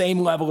on the same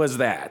level as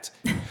that.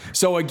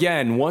 So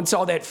again, once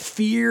all that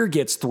fear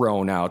gets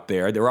thrown out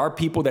there are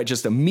people that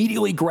just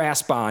immediately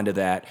grasp onto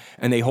that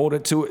and they hold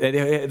it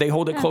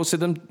close to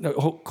them,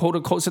 hold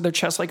it close to their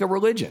chest like a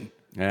religion.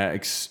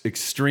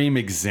 Extreme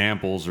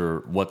examples are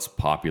what's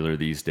popular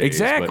these days.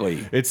 Exactly.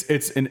 But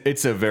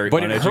it's a very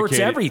but it hurts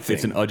everything.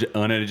 It's an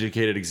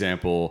uneducated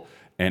example.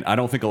 And I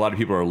don't think a lot of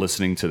people are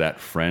listening to that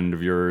friend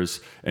of yours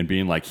and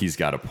being like, he's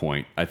got a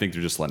point. I think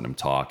they're just letting him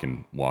talk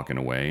and walking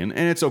away. And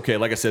it's okay.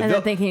 Like I said, and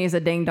they're thinking he's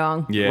a ding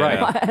dong. Yeah.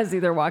 Right. As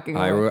they're walking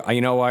away.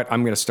 You know what?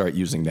 I'm going to start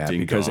using that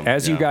because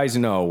as you guys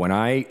know, when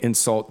I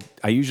insult,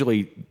 I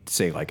usually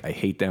say like, I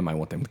hate them. I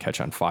want them to catch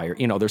on fire.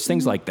 There's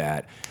things like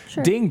that.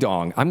 Sure. Ding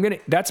dong.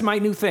 That's my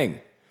new thing.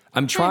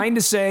 I'm trying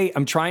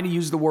to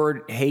use the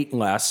word hate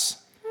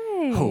less.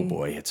 Hey. Oh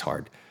boy, it's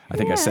hard. I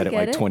think I said it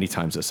like 20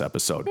 times this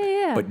episode.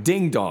 Yeah. But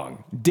ding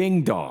dong.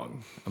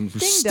 I'm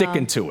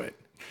sticking to it.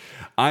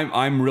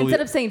 I'm really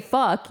instead of saying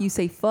fuck, you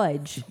say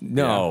fudge.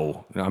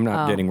 No, I'm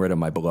not getting rid of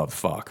my beloved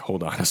fuck.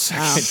 Hold on a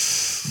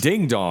second.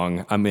 Ding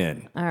dong, I'm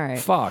in. All right.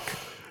 Fuck,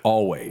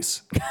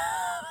 always.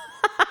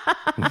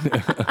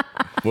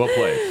 well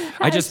played.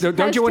 I just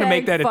don't you want to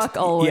make that fuck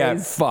always. Yeah,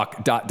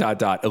 fuck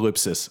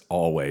ellipsis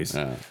always.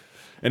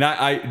 And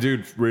I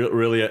dude,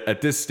 really,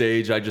 at this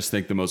stage, I just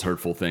think the most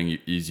hurtful thing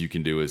you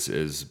can do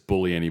is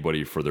bully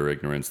anybody for their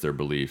ignorance, their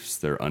beliefs,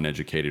 their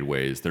uneducated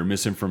ways, their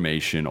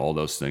misinformation, all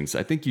those things.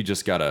 I think you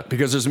just gotta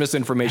because there's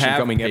misinformation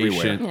coming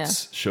everywhere.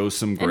 Show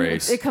some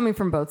grace. And it coming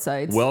from both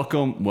sides.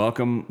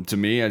 Welcome to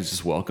me. I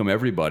just welcome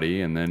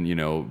everybody, and then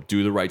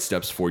do the right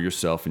steps for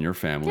yourself and your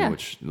family. Yeah.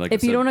 Which, like,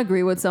 if you don't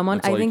agree with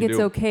someone, I think it's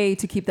do. okay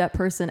to keep that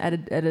person at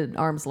an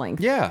arm's length.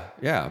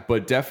 Yeah,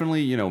 but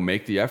definitely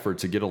make the effort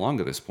to get along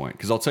to this point.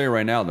 Because I'll tell you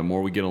right now, the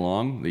more we get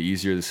along, the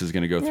easier this is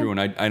going to go through.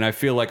 And I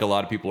feel like a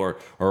lot of people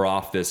are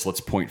off this. Let's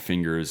point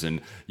fingers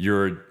and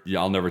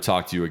I'll never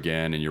talk to you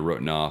again, and you're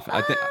written off.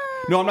 I think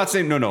no, I'm not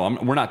saying no.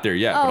 We're not there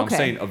yet. But okay. I'm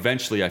saying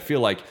eventually. I feel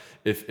like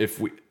if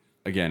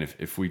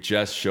we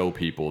just show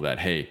people that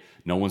hey,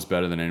 no one's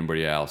better than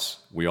anybody else.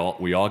 We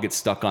all get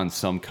stuck on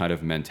some kind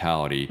of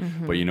mentality.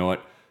 Mm-hmm. But you know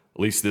what?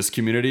 At least this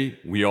community,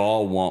 we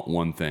all want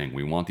one thing.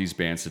 We want these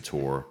bands to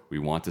tour. We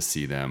want to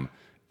see them.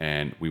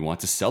 And we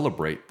want to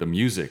celebrate the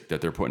music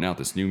that they're putting out,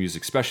 this new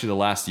music, especially the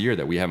last year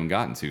that we haven't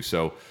gotten to.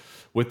 So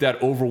with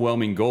that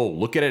overwhelming goal,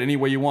 look at it any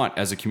way you want,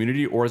 as a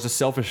community or as a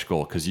selfish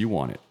goal, because you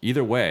want it.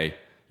 Either way,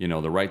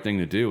 the right thing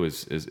to do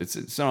is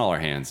it's in all our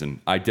hands.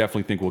 And I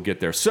definitely think we'll get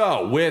there.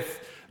 So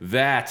with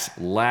that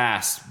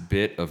last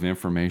bit of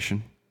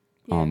information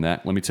on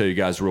that, let me tell you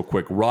guys real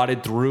quick.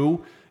 Rotted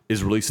Through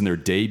is releasing their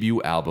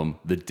debut album,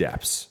 The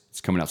Depths.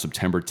 It's coming out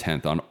September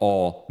 10th on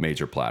all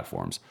major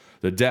platforms.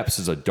 The Depths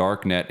is a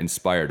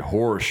darknet-inspired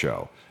horror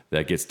show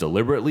that gets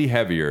deliberately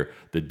heavier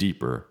the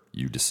deeper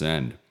you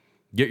descend.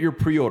 Get your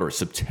pre-order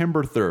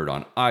September 3rd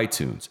on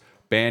iTunes,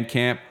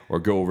 Bandcamp, or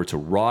go over to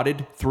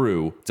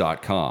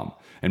rottedthrough.com.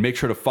 And make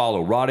sure to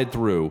follow Rotted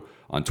Through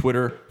on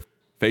Twitter,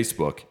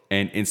 Facebook,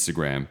 and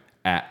Instagram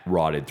at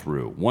Rotted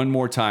Through. One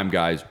more time,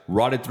 guys.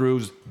 Rotted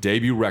Through's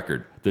debut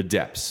record, The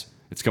Depths.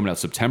 It's coming out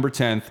September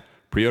 10th.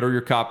 Pre-order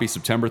your copy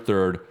September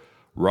 3rd.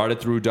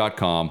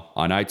 rottedthrough.com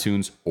on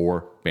iTunes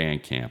or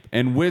Bandcamp.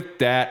 And with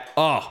that,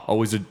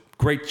 always a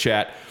great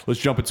chat. Let's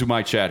jump into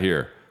my chat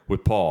here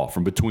with Paul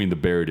from Between the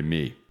Buried and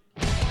Me.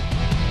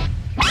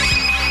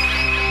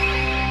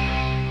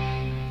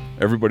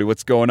 Everybody,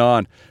 what's going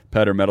on?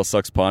 Petter Metal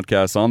Sucks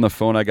podcast. On the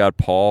phone, I got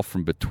Paul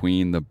from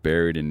Between the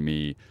Buried and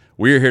Me.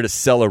 We are here to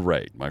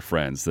celebrate, my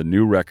friends, the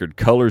new record,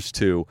 Colors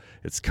 2.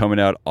 It's coming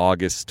out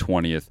August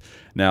 20th.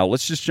 Now,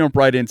 let's just jump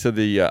right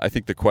into I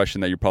think the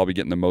question that you're probably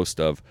getting the most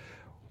of.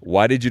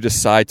 Why did you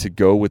decide to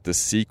go with the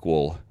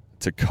sequel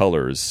to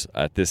Colors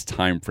at this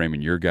time frame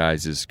in your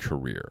guys'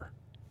 career?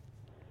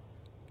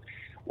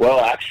 Well,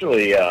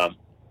 actually,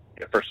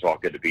 first of all,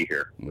 good to be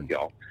here with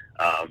y'all.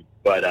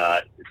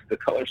 But the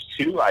Colors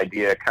 2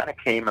 idea kind of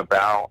came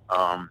about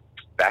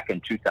back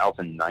in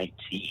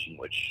 2019,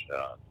 which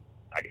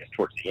I guess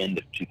towards the end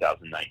of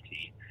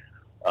 2019,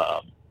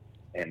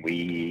 And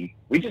we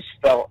just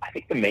felt, I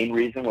think the main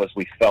reason was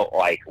we felt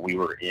like we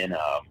were in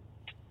a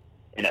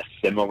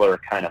similar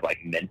kind of like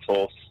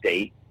mental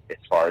state as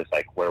far as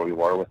like where we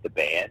were with the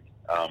band,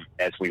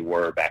 as we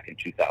were back in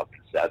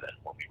 2007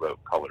 when we wrote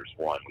Colors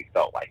One. We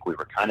felt like we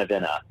were kind of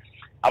in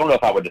I don't know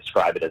if I would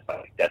describe it as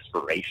like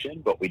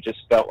desperation, but we just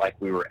felt like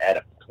we were at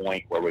a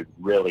point where we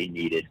really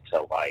needed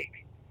to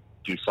like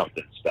do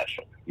something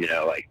special,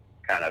 like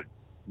kind of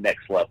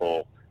next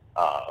level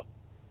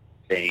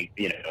thing,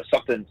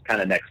 something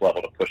kind of next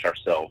level to push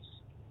ourselves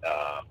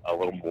a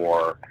little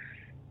more,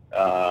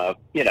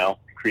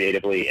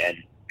 creatively, and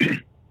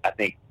I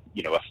think,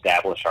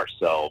 establish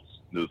ourselves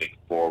moving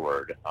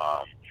forward.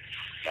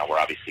 We're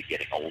obviously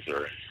getting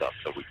older and stuff,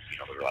 so we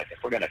were like, if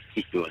we're going to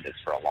keep doing this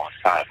for a long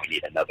time, we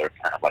need another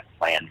kind of like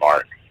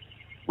landmark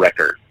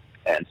record.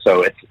 And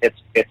so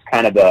it's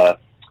kind of the,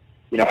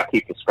 I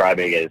keep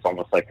describing it as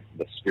almost like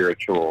the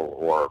spiritual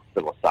or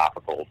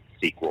philosophical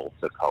sequel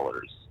to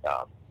Colors,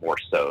 more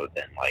so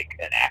than like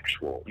an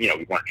actual, we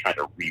weren't trying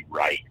to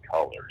rewrite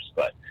Colors,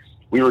 but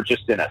we were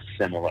just in a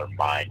similar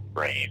mind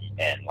frame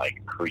and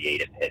like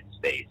creative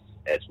headspace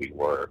as we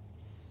were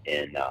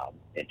in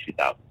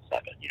 2007,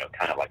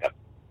 kind of like a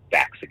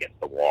backs against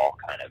the wall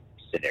kind of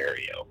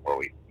scenario where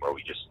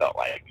we just felt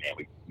like,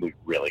 man, we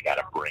really got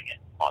to bring it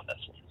on this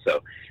one.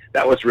 So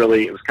that was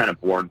really, it was kind of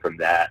born from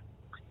that.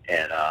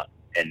 And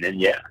then,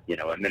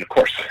 and then of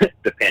course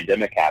the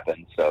pandemic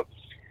happened. So,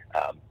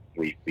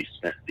 we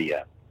spent the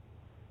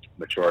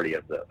majority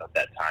of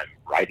that time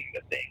writing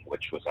the thing,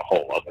 which was a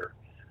whole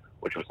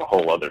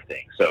other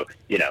thing. So,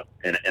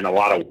 in a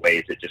lot of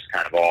ways, it just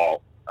kind of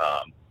all,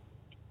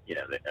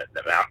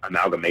 the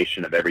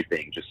amalgamation of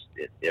everything, just,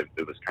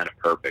 it was kind of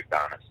perfect,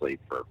 honestly,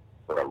 for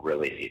a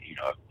really,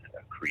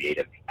 a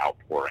creative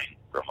outpouring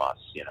from us,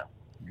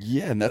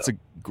 Yeah, and that's a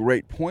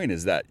great point,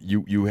 is that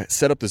you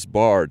set up this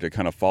bar to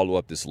kind of follow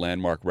up this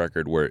landmark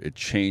record where it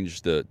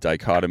changed the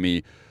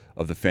dichotomy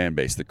of the fan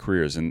base, the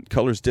careers, and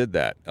Colors did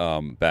that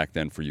back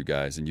then for you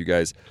guys. And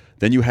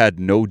then you had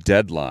no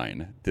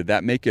deadline. Did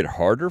that make it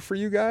harder for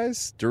you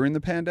guys during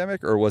the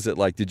pandemic, or was it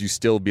like, did you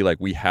still be like,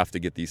 we have to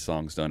get these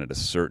songs done at a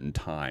certain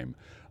time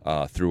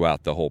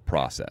throughout the whole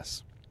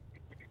process?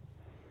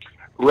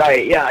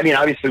 Right. Yeah. I mean,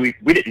 obviously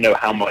we didn't know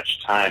how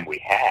much time we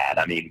had.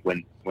 I mean,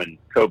 when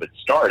COVID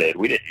started,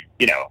 we didn't,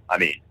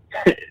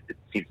 it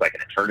seems like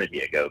an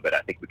eternity ago, but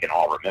I think we can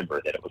all remember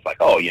that it was like,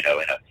 oh,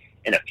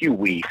 in a few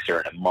weeks or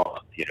in a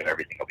month,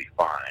 everything will be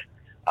fine.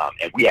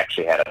 And we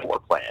actually had a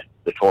tour planned.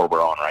 The tour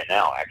we're on right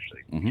now,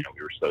 actually, Mm-hmm.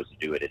 We were supposed to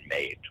do it in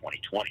May of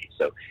 2020.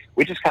 So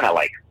we just kind of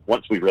like,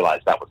 once we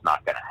realized that was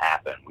not going to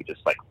happen, we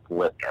just like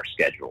flipped our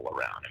schedule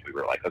around and we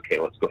were like, okay,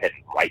 let's go ahead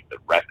and write the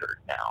record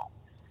now.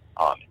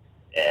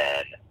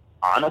 And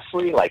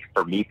honestly, like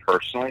for me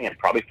personally, and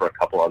probably for a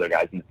couple other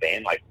guys in the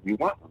band, like we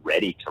weren't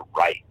ready to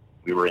write.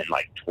 We were in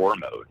like tour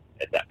mode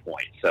at that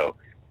point. So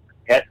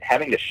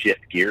having to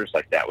shift gears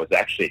like that was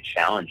actually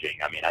challenging.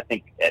 I mean, I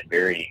think at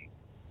varying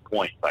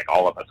points, like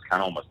all of us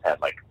kind of almost had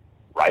like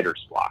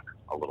writer's block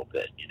a little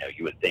bit.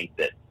 You would think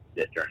that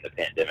during the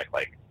pandemic,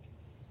 like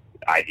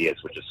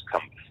ideas would just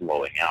come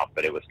flowing out,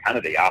 but it was kind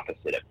of the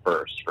opposite at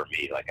first for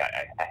me. Like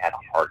I had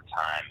a hard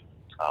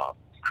time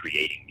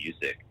creating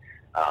music.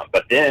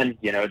 But then,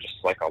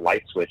 just like a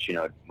light switch, it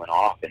went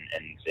off and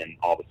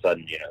all of a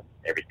sudden,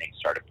 everything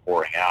started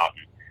pouring out.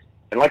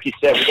 And like you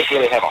said, we didn't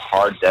really have a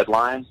hard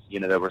deadline.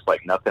 There was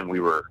like nothing we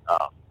were,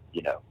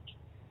 there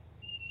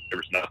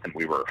was nothing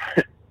we were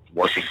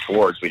working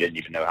towards. We didn't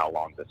even know how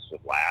long this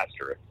would last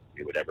or if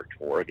we would ever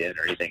tour again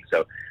or anything.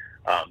 So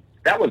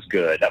that was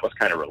good. That was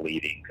kind of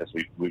relieving because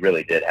we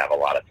really did have a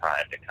lot of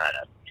time to kind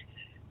of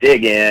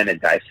dig in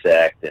and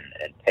dissect and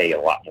pay a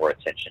lot more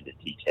attention to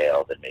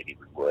detail than maybe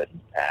we would in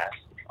the past.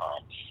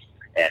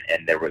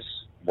 And there was,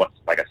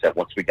 like I said,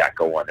 once we got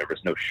going, there was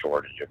no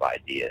shortage of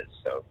ideas.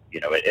 So,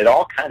 it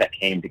all kind of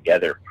came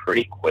together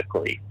pretty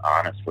quickly,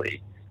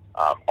 honestly.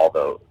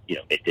 Although,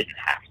 it didn't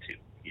have to,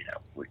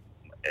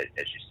 as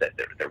you said,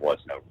 there was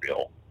no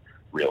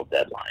real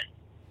deadline.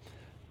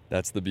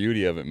 That's the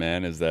beauty of it,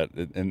 man, is that,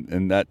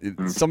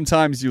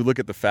 sometimes you look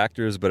at the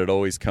factors, but it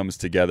always comes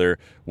together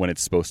when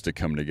it's supposed to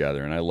come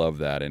together, and I love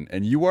that.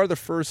 And you are the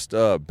first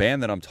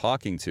band that I'm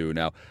talking to.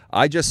 Now,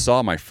 I just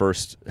saw my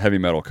first heavy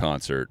metal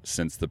concert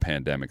since the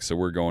pandemic, so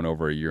we're going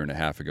over a year and a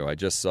half ago. I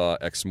just saw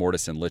Ex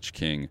Mortis and Lich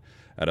King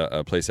at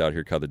a place out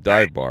here called the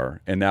Dive Bar,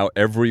 and now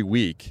every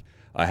week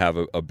I have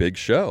a big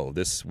show.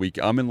 This week,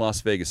 I'm in Las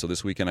Vegas, so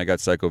this weekend I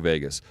got Psycho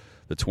Vegas.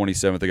 The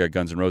 27th, I got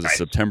Guns N' Roses. Nice.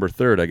 September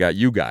 3rd, I got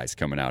you guys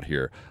coming out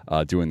here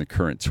doing the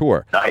current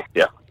tour. Nice,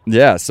 yeah.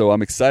 Yeah, so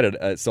I'm excited.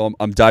 So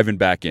I'm diving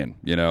back in.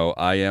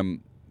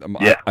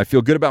 I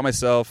feel good about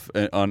myself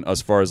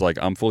as far as like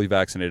I'm fully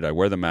vaccinated. I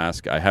wear the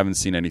mask. I haven't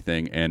seen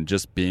anything, and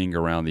just being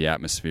around the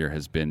atmosphere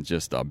has been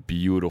just a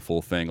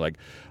beautiful thing. Like,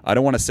 I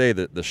don't want to say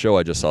that the show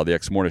I just saw, the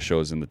Ex Mortis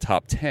show, is in the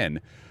top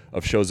 10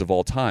 of shows of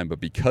all time,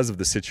 but because of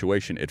the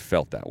situation, it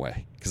felt that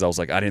way. Because I was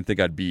like, I didn't think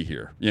I'd be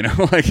here,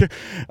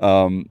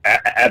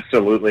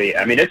 Absolutely.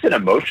 I mean, it's an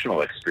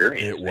emotional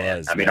experience. It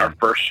was. I mean, our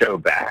first show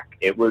back,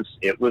 it was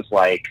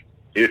like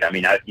dude, I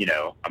mean,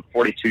 I'm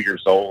 42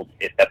 years old.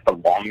 That's the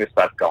longest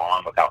I've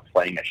gone without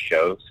playing a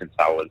show since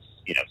I was,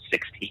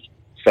 16.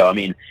 So, I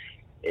mean,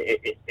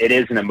 it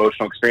is an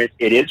emotional experience.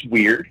 It is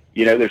weird.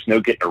 There's no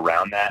getting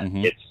around that.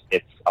 Mm-hmm.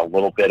 It's a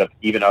little bit of,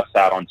 even us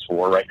out on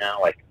tour right now,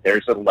 like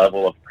there's a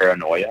level of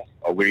paranoia.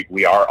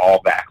 We are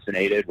all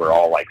vaccinated. We're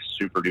all like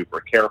super duper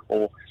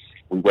careful.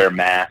 We wear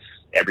masks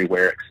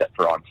everywhere except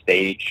for on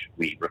stage.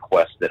 We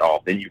request that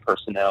all venue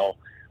personnel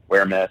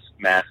wear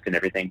mask and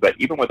everything. But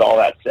even with all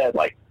that said,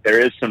 like there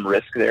is some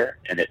risk there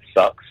and it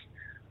sucks.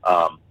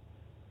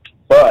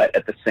 But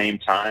at the same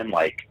time,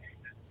 like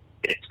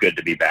it's good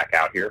to be back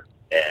out here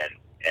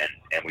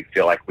and we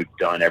feel like we've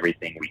done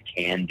everything we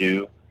can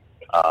do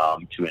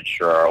to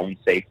ensure our own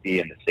safety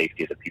and the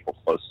safety of the people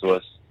close to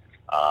us.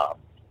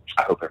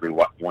 I hope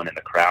everyone in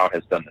the crowd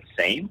has done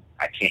the same.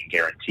 I can't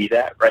guarantee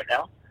that right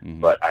now,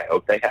 but I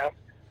hope they have.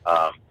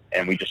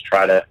 And we just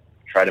try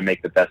to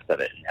make the best of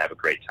it and have a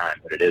great time.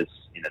 But it is,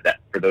 that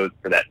for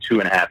that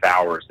 2.5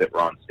 hours that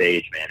we're on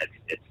stage, man,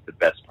 it's the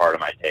best part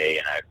of my day,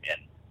 and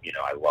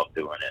I love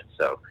doing it.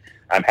 So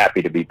I'm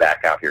happy to be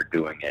back out here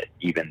doing it,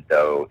 even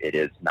though it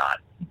is not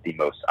the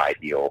most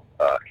ideal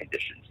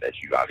conditions, as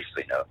you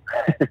obviously know.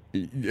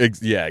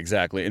 Yeah,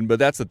 exactly. But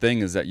that's the thing,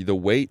 is that the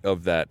weight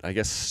of that, I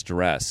guess,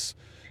 stress,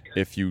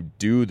 if you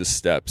do the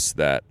steps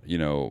that,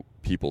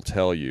 people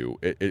tell you,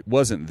 it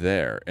wasn't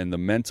there. And the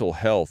mental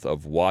health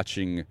of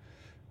watching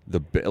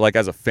like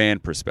as a fan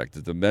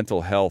perspective, the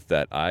mental health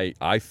that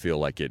I feel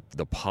like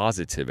the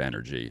positive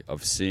energy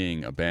of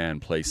seeing a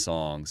band play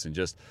songs, and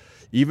just,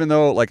 even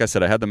though, like I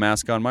said, I had the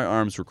mask on, my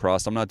arms were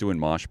crossed, I'm not doing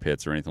mosh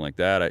pits or anything like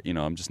that.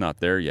 I'm just not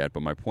there yet.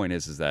 But my point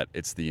is that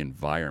it's the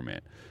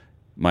environment.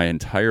 My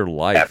entire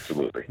life,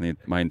 absolutely.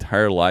 My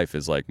entire life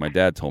is like, my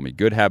dad told me,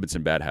 good habits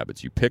and bad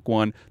habits. You pick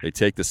one, they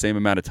take the same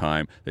amount of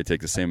time, they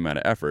take the same amount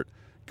of effort.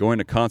 Going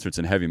to concerts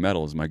in heavy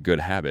metal is my good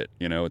habit.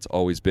 It's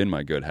always been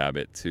my good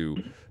habit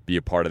to be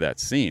a part of that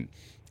scene,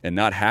 and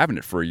not having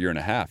it for a year and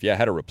a half. Yeah, I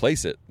had to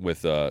replace it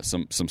with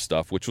some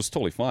stuff, which was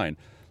totally fine,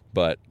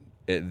 but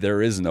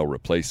there is no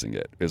replacing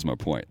it, is my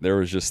point. There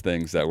was just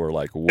things that were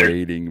like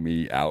waiting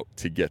me out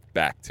to get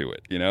back to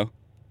it,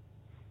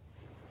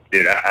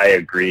 Dude, I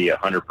agree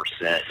 100%.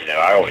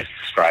 I always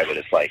describe it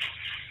as like,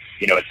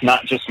 it's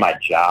not just my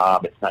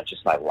job, it's not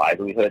just my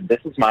livelihood.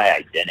 This is my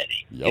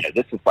identity. Yep.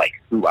 This is like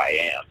who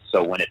I am.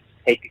 So when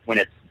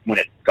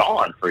it's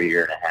gone for a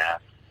year and a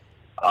half,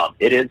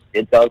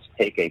 it does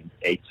take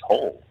a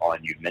toll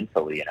on you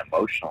mentally and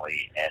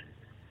emotionally. And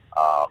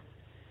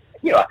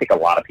I think a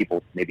lot of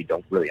people maybe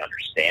don't really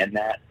understand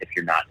that. If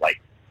you're not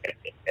like,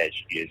 as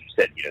you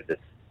said, this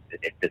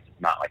is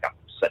not like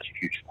such a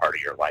huge part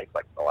of your life.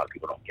 Like a lot of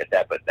people don't get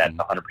that, but that's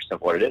 100%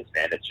 what it is,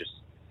 man. It's just,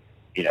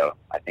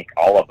 I think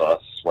all of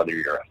us, whether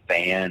you're a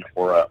fan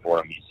or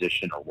a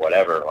musician or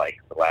whatever, like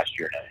the last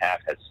year and a half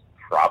has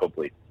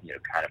probably,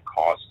 kind of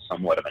caused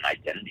somewhat of an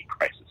identity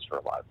crisis for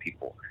a lot of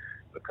people,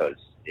 because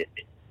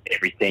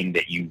everything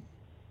that you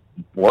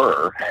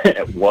were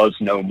was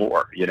no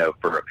more,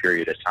 for a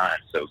period of time.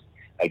 So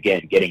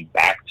again, getting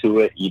back to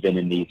it, even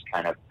in these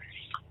kind of,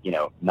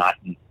 not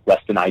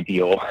less than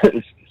ideal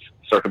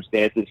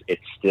circumstances,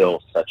 it's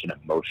still such an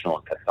emotional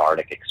and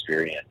cathartic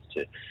experience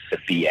to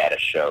be at a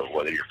show,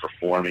 whether you're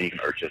performing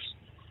or just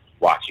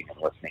watching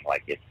and listening.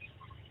 Like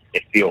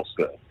it feels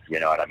good, you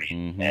know what I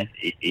mean? Mm-hmm. And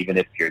even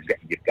if you've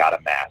got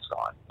a mask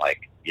on,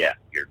 like, yeah,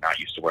 you're not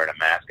used to wearing a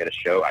mask at a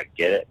show, I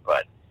get it,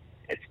 but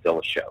it's still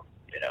a show,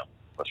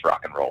 let's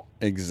rock and roll.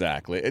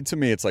 Exactly. To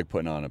me, it's like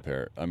putting on a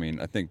pair. I mean,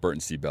 I think Burton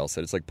C. Bell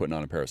said it's like putting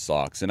on a pair of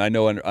socks. And I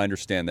know, I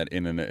understand that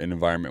in an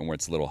environment where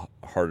it's a little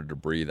harder to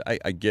breathe,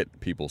 I get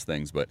people's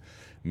things. But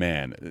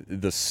man,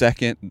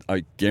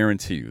 I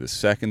guarantee you, the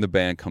second the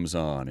band comes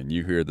on and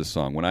you hear the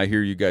song, when I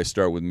hear you guys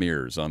start with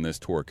Mirrors on this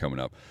tour coming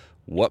up,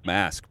 what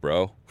mask,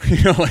 bro?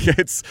 Like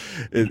it's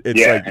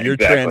like you're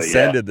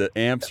transcended. Yeah. The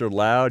amps are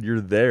loud.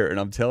 You're there, and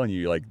I'm telling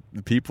you, like,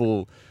 the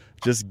people.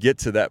 Just get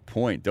to that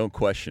point. Don't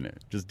question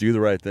it. Just do the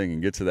right thing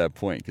and get to that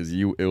point, because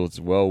it was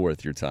well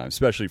worth your time,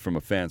 especially from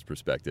a fan's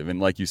perspective. And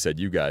like you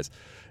said, you guys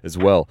as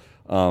well.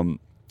 And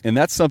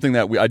that's something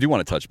that I do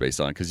want to touch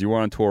base on, because you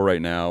are on tour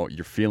right now.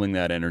 You're feeling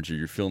that energy.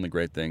 You're feeling the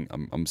great thing.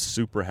 I'm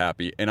super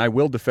happy. And I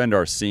will defend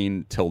our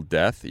scene till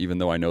death, even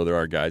though I know there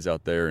are guys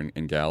out there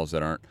and gals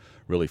that aren't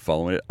really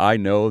following it. I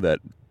know that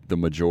the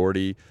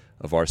majority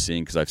of our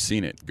scene, because I've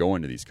seen it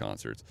going to these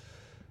concerts,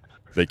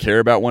 they care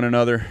about one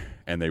another.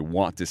 And they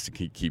want this to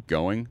keep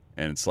going.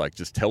 And it's like,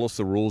 just tell us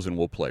the rules and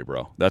we'll play,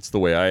 bro. That's the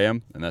way I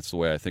am. And that's the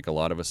way I think a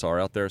lot of us are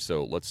out there.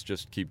 So let's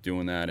just keep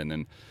doing that. And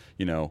then,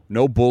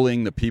 no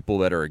bullying the people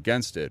that are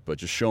against it, but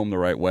just show them the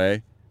right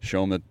way.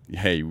 Show them that,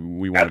 hey,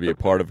 we want to be a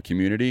part of a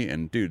community.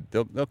 And, dude,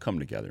 they'll come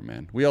together,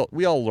 man. We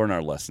all learn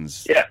our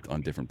lessons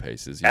on different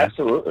paces.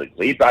 Absolutely.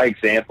 Lead by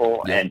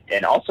example. Yeah.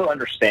 And also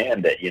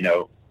understand that,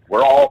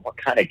 we're all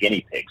kind of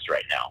guinea pigs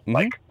right now. Mm-hmm.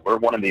 Like, we're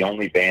one of the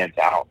only bands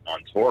out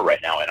on tour right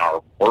now in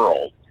our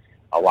world.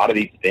 A lot of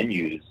these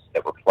venues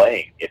that we're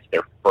playing,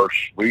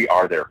 we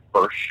are their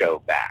first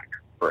show back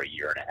for a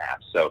year and a half.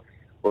 So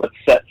let's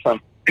set some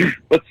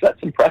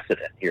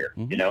precedent here,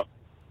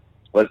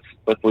 mm-hmm.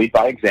 let's lead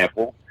by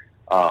example.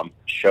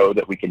 Show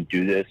that we can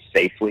do this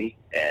safely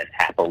and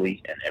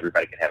happily, and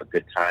everybody can have a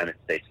good time and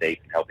stay safe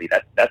and healthy.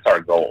 That's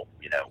our goal.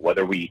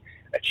 Whether we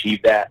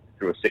achieve that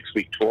through a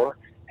 6-week tour,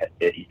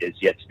 it is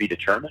yet to be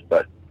determined.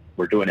 But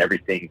we're doing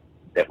everything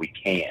that we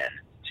can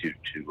to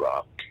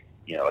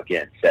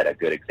again, set a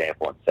good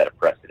example and set a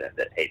precedent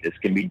that, hey, this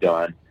can be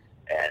done,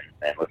 and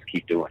let's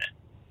keep doing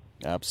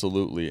it.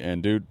 Absolutely.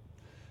 And dude,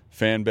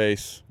 fan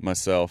base,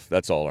 myself,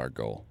 that's all our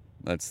goal.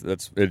 That's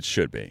it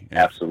should be. And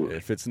absolutely.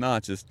 If it's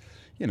not, just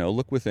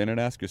look within and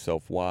ask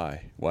yourself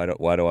why. Why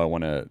do I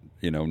want to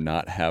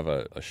not have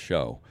a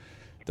show?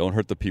 Don't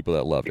hurt the people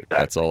that love it. Exactly.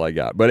 That's all I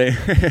got. But agree.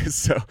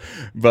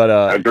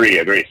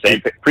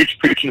 Same thing.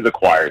 Preaching to the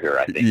choir here,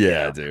 I think.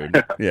 Yeah,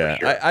 dude. Yeah,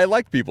 sure. I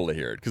like people to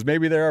hear it, because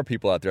maybe there are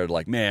people out there that are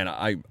like, man,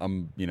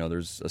 I'm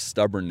there's a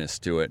stubbornness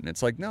to it, and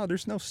it's like, no,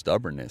 there's no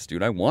stubbornness,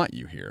 dude. I want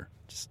you here.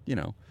 Just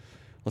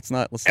let's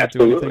not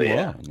do anything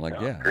wrong. Like,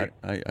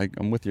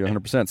 I'm with you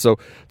 100%. So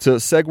to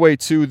segue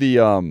to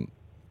the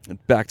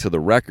back to the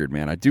record,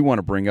 man, I do want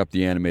to bring up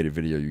the animated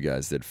video you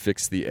guys did,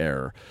 Fix the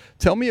Error.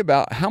 Tell me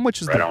about how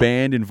much is the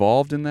band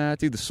involved in that?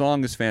 Dude, the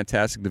song is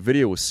fantastic. The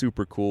video was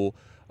super cool.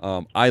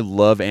 I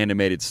love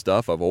animated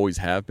stuff. I've always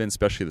have been,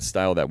 especially the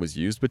style that was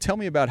used. But tell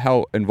me about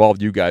how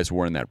involved you guys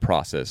were in that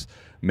process,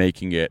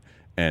 making it,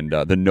 and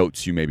the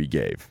notes you maybe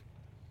gave.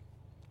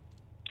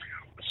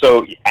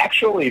 So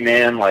actually,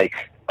 man,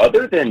 like,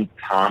 other than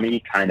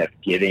Tommy kind of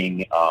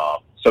giving,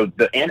 so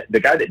the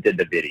guy that did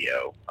the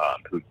video,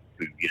 who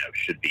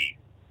should be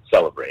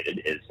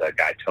celebrated, is a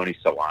guy, Tony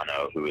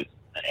Solano, who is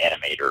an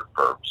animator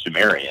for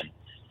Sumerian,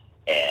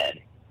 and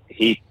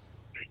he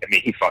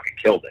fucking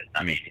killed it.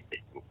 I mean,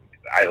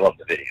 I love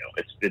the video.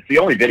 It's the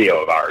only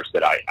video of ours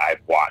that I've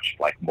watched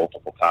like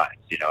multiple times.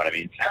 You know what I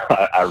mean?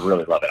 I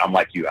really love it. I'm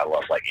like you. I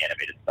love like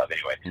animated stuff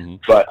anyway. Mm-hmm.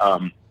 But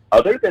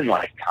other than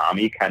like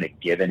Tommy kind of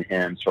giving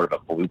him sort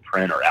of a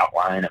blueprint or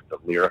outline of the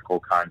lyrical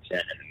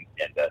content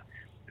and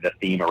the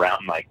theme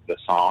around like the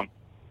song,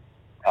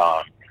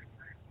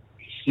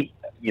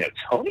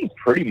 Tony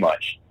pretty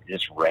much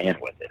just ran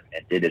with it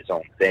and did his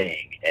own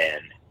thing,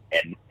 and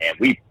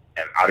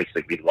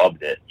obviously we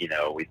loved it.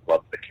 We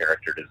loved the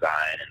character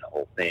design and the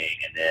whole thing.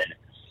 And then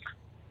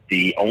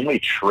the only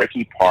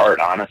tricky part,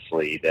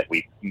 honestly, that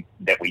we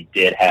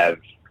did have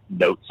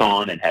notes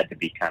on and had to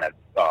be kind of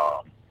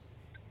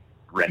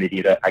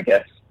remedied, I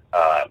guess,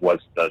 was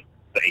the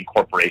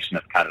incorporation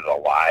of kind of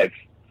the live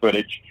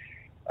footage.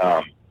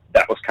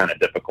 That was kind of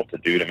difficult to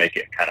do, to make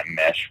it kind of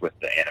mesh with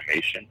the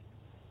animation,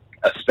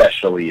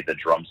 especially the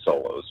drum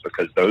solos,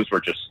 because those were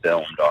just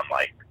filmed on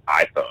like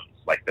iPhones.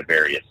 Like the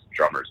various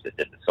drummers that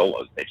did the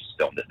solos, they just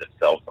filmed it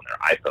themselves on their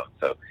iPhone.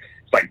 So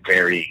it's like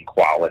varying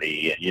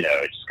quality, and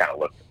it just kind of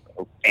looked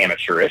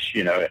amateurish,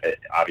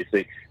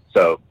 obviously.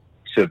 So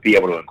to be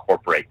able to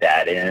incorporate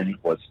that in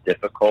was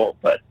difficult,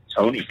 but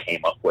Tony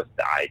came up with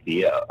the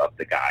idea of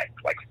the guy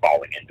like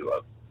falling into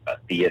a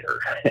theater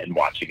and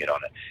watching it on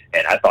it,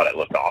 and I thought it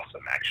looked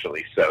awesome,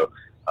 actually. So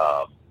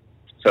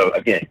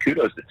again,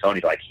 kudos to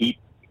Tony. Like he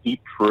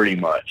pretty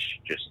much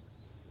just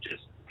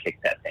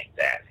kicked that thing's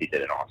ass. He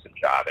did an awesome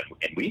job, and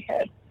we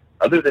had,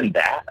 other than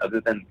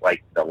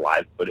like the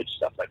live footage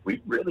stuff, like we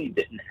really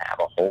didn't have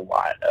a whole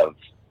lot of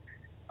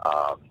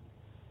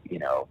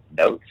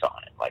notes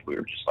on it. Like we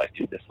were just like,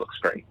 dude, this looks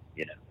great,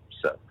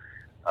 So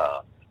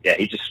yeah,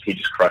 he just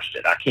crushed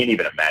it. I can't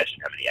even imagine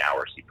how many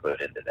hours he put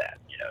into that,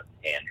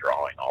 hand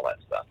drawing, all that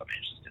stuff. I mean,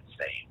 it's just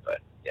insane. But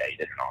yeah, he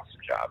did an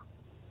awesome job.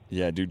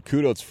 Yeah, dude,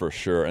 kudos for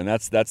sure. And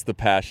that's the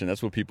passion.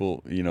 That's what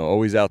people,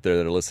 always out there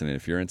that are listening.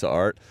 If you're into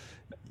art,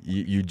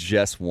 you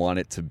just want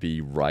it to be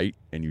right,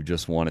 and you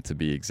just want it to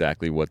be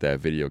exactly what that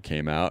video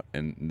came out.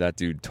 And that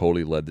dude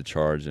totally led the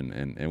charge,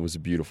 and it was a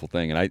beautiful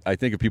thing. And I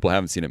think if people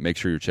haven't seen it, make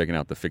sure you're checking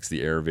out the Fix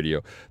the Error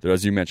video. There,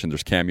 as you mentioned,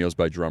 there's cameos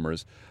by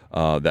drummers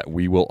that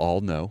we will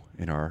all know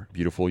in our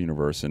beautiful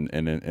universe, and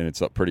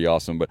it's pretty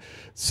awesome. But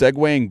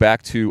segueing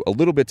back to a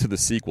little bit to the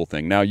sequel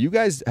thing. Now, you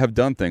guys have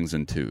done things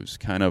in twos,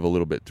 kind of a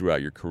little bit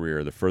throughout your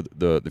career.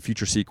 The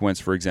future sequence,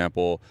 for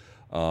example,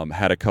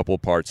 had a couple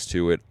parts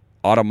to it.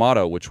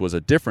 Automata, which was a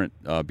different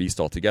beast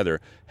altogether,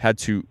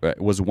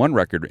 was one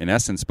record in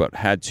essence, but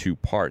had two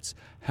parts.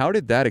 How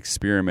did that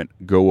experiment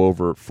go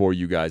over for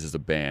you guys as a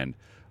band,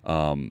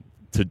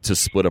 to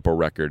split up a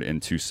record in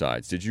two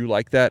sides? Did you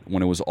like that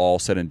when it was all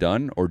said and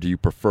done, or do you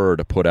prefer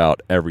to put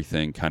out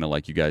everything kind of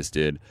like you guys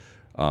did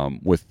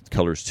with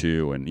Colors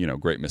 2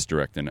 and Great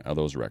Misdirect and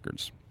those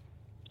records?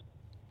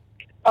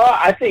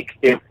 I think,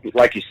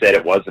 like you said,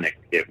 it was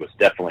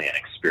definitely an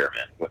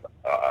experiment with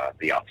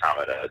the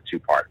Automata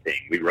two-part thing.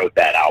 We wrote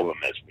that album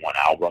as one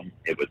album.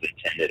 It was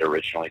intended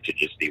originally to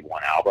just be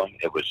one album.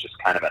 It was just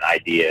kind of an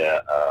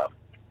idea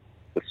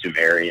with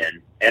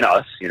Sumerian and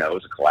us. It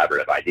was a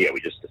collaborative idea.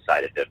 We just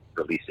decided to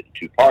release it in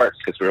two parts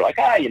because we were like,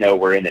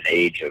 we're in an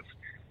age of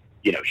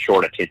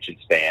short attention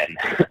span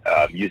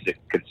music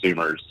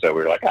consumers. So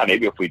we were like,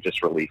 maybe if we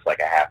just release like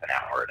a half an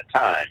hour at a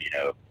time,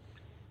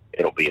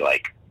 it'll be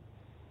like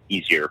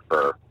easier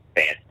for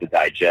fans to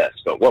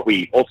digest. But what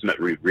we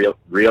ultimately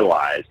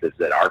realized is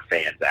that our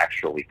fans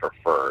actually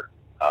prefer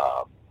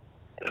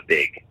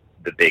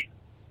the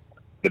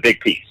big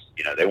piece.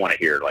 You know, they want to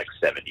hear like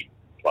 70+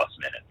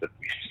 minutes of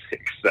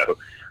music. So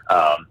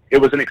it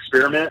was an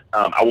experiment.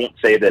 I won't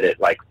say that it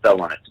like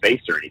fell on its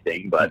face or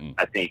anything, but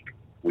I think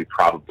we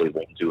probably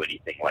won't do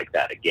anything like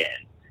that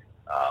again.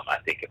 I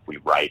think if we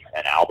write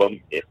an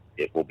album, it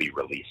will be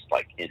released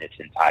like in its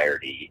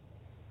entirety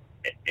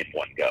in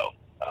one go,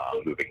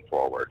 moving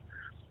forward.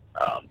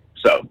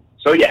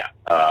 So yeah,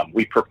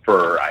 we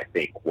prefer, I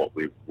think, what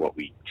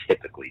we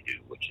typically do,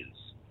 which is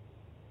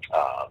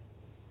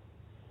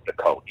the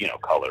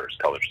colors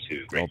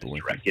too, great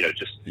direct,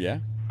 just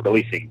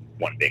releasing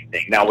one big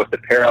thing. Now with the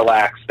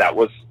Parallax,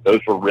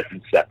 those were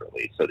written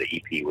separately, so the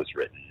EP was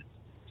written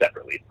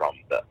separately from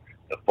the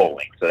full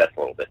length, so that's a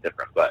little bit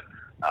different.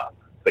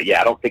 But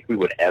yeah, I don't think we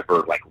would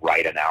ever like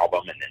write an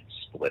album and then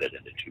split it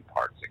into two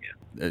parts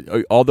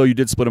again. Although you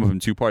did split them up in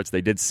two parts,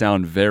 they did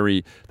sound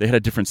they had a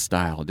different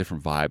style, a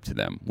different vibe to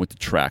them with the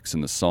tracks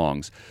and the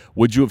songs.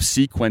 Would you have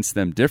sequenced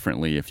them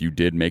differently if you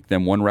did make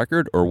them one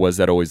record, or was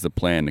that always the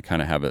plan to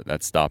kind of have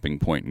that stopping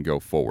point and go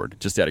forward,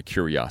 just out of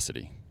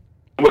curiosity?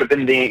 It would have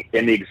been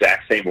in the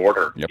exact same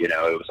order. Yep. It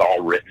was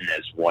all written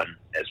as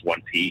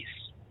one piece.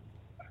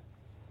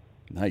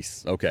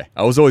 Nice. Okay.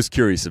 I was always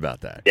curious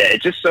about that. Yeah,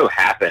 it just so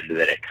happened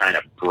that it kind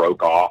of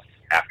broke off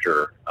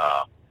after,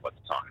 what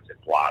song is it?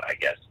 Blot, I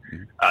guess.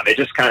 Mm-hmm. It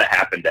just kind of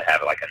happened to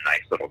have like a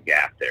nice little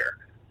gap there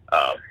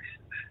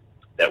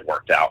that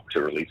worked out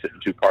to release it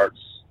in two parts.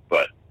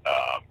 But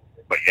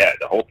yeah,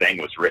 the whole thing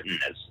was written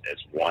as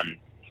one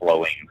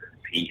flowing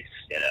piece,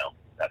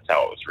 That's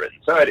how it was written.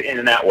 So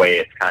in that way,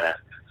 it's kind of,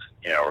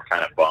 we're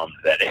kind of bummed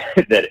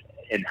that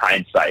in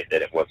hindsight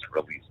that it wasn't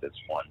released as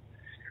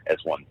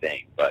one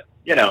thing. But,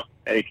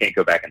 and you can't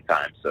go back in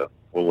time, so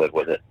we'll live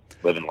with it,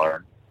 live and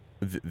learn.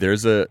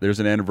 There's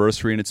an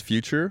anniversary in its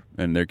future,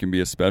 and there can be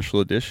a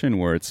special edition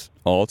where it's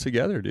all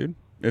together, dude.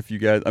 If you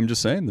guys, I'm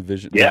just saying,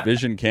 the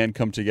vision can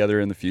come together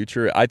in the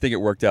future. I think it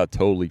worked out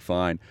totally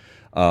fine.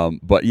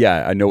 But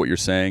yeah, I know what you're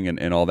saying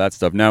and all that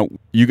stuff. Now,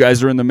 you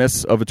guys are in the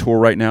midst of a tour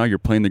right now. You're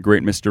playing the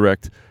Great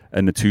Misdirect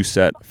in the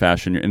 2-set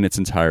fashion in its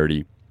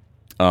entirety.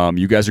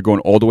 You guys are going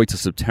all the way to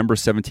September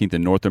 17th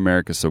in North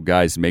America, so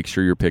guys, make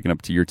sure you're picking up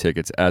your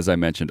tickets. As I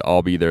mentioned,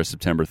 I'll be there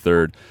September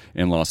 3rd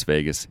in Las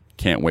Vegas.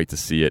 Can't wait to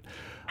see it.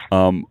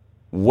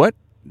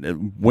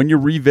 When you're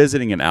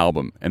revisiting an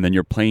album and then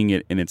you're playing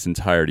it in its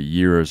entirety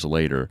years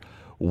later,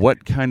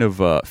 what kind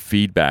of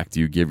feedback do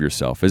you give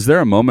yourself? Is there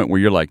a moment where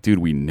you're like, dude,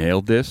 we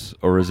nailed this?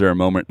 Or is there a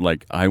moment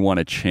like, I want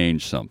to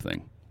change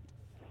something?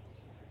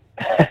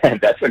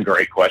 That's a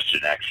great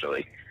question,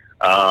 actually.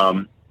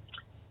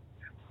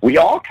 We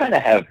all kind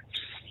of have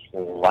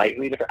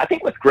slightly different. I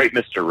think with Great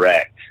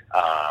Misdirect,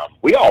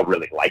 we all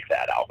really like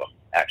that album,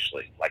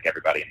 actually, like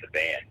everybody in the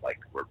band. Like,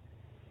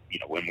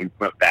 when we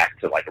went back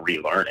to like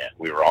relearn it,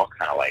 we were all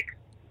kind of like,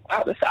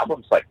 wow, this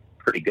album's like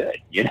pretty good,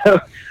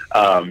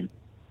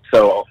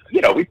 So,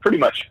 we pretty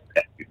much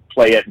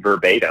play it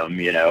verbatim,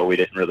 we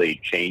didn't really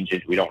change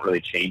it. We don't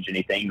really change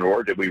anything,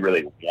 nor did we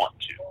really want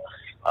to.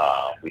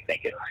 We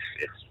think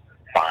it's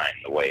fine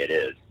the way it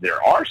is.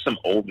 There are some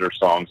older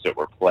songs that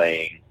we're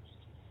playing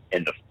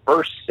in the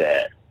first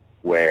set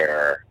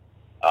where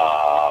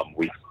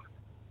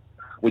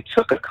we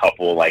took a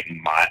couple,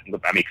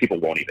 people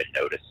won't even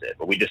notice it,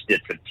 but we just did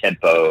some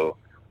tempo,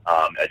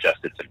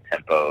 adjusted some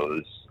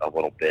tempos a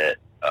little bit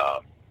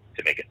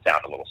to make it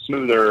sound a little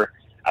smoother.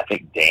 I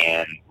think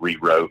Dan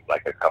rewrote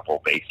like a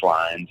couple bass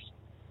lines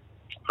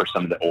for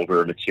some of the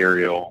older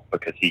material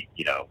because he,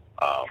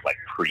 like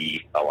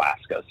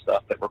pre-Alaska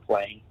stuff that we're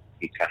playing,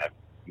 he kind of,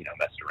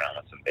 messed around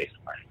with some bass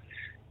lines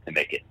to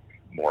make it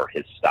more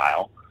his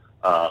style.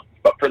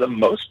 But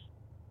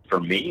for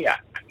me,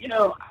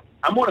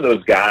 I'm one of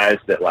those guys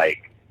that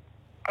like,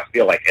 I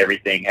feel like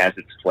everything has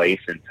its place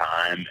and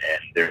time, and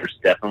there's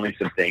definitely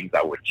some things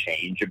I would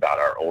change about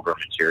our older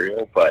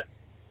material, but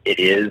it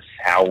is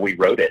how we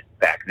wrote it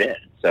back then.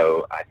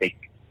 So I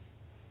think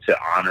to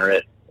honor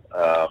it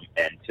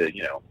and to,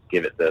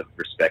 give it the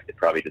respect it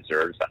probably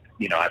deserves,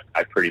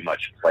 I pretty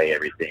much play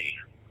everything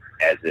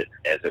as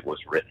it was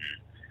written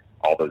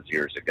all those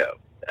years ago.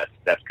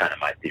 That's kind of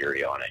my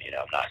theory on it.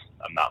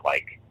 I'm not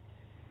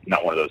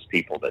one of those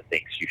people that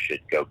thinks you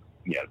should go,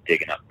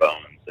 digging up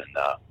bones and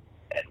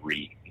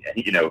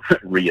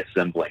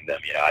reassembling them.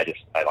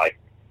 I like,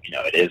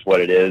 it is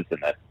what it is,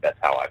 and that's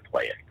how I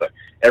play it. But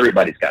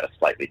everybody's got a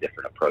slightly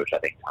different approach. I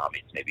think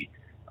Tommy's maybe,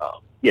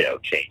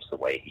 changed the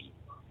way he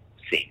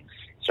sings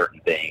certain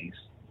things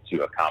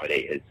to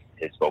accommodate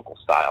his vocal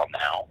style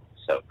now.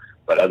 So,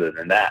 but other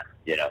than that,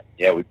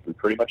 we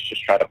pretty much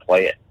just try to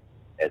play it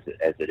as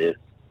it is.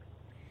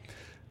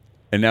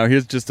 And now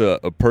here's just a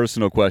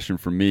personal question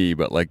for me,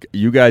 but like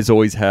you guys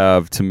always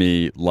have, to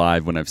me,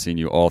 live when I've seen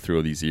you all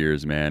through these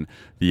years, man,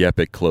 the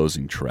epic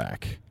closing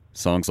track.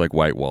 Songs like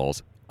White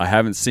Walls. I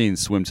haven't seen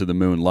Swim to the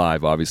Moon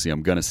live. Obviously,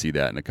 I'm going to see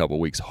that in a couple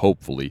weeks,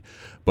 hopefully.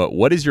 But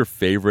what is your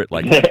favorite,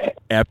 like,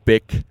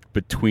 epic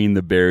Between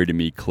the Buried and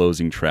Me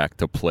closing track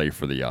to play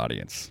for the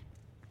audience?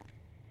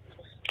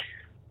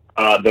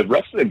 The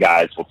rest of the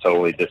guys will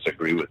totally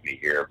disagree with me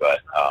here, but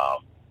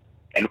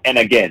and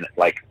again,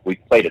 like we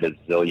played it a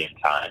zillion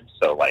times,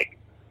 so like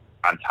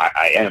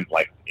I am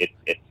like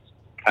it's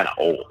kind of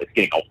old. It's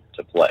getting old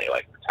to play.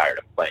 Like we're tired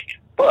of playing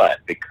it, but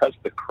because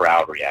the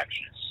crowd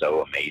reaction is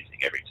so amazing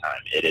every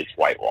time, it is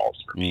White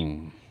Walls for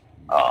me.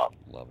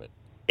 Love it.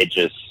 It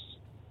just,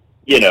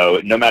 you know,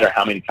 no matter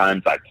how many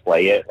times I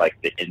play it, like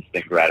the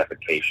instant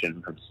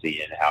gratification from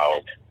seeing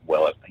how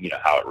well it, you know,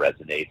 how it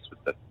resonates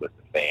with the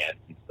fans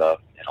and stuff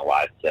in a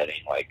live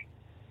setting. Like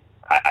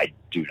I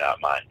do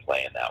not mind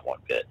playing that one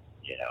bit.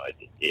 You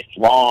know, it's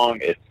long.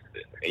 It's,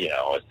 you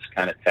know, it's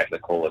kind of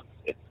technical.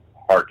 It's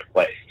hard to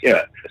play.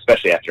 Yeah,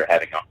 especially after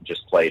having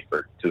just played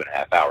for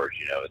 2.5 hours.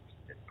 You know,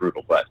 it's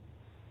brutal, but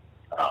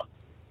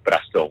I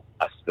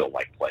still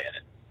like playing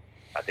it.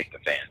 I think the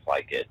fans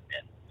like it,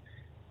 and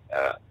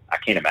I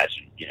can't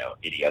imagine, you know,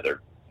 any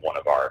other one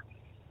of our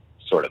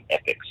sort of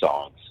epic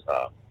songs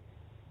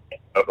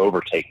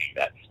overtaking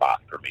that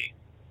spot for me.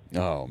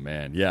 Oh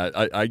man, yeah,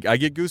 I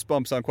get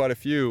goosebumps on quite a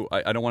few.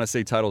 I don't want to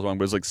say titles wrong,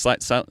 but it's like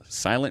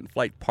Silent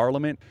Flight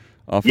Parliament.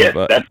 Yes,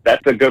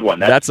 that's a good one.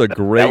 That's a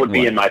great. That would be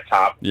one. in my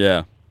top.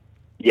 Yeah.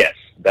 Yes,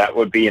 that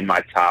would be in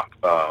my top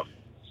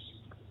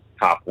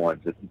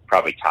ones.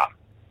 Probably top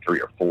 3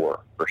 or 4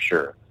 for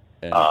sure.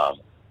 And,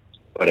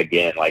 but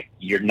again, like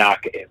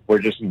we're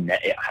just.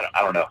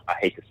 I don't know. I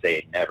hate to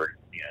say never.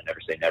 You know, never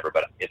say never.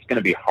 But it's going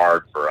to be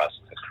hard for us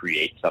to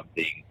create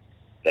something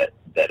that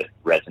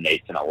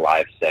resonates in a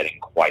live setting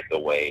quite the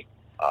way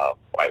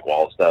White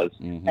Walls does.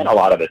 Mm-hmm. And a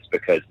lot of it's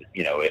because,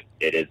 you know, it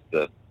is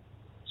the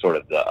sort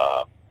of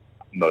the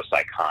most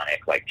iconic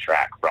like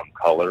track from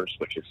Colors,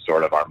 which is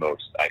sort of our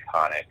most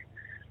iconic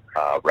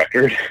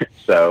record.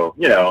 So,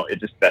 you know,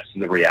 that's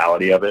the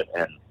reality of it.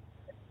 And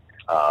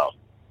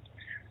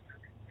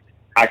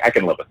I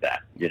can live with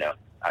that, you know.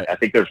 I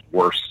think there's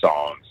worse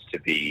songs to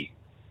be,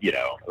 you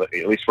know,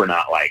 at least we're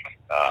not like,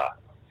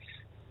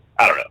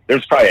 I don't know.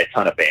 There's probably a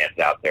ton of bands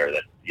out there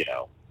that, you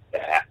know,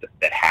 that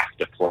have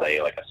to play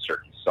like a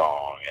certain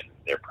song, and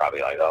they're probably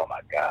like, oh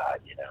my God,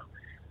 you know.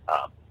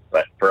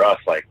 But for us,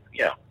 like,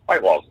 you know,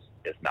 White Walls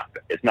is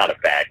not a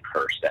bad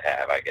curse to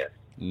have, I guess.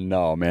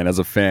 No, man, as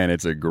a fan,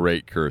 it's a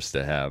great curse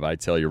to have. I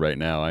tell you right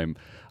now,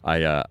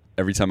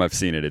 every time I've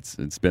seen it,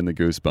 it's been the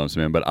goosebumps,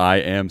 man. But I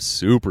am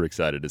super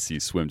excited to see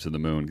Swim to the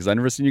Moon, because I've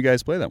never seen you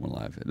guys play that one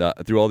live.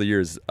 Through all the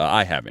years,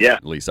 I haven't. Yeah.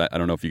 At least I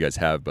don't know if you guys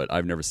have, but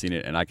I've never seen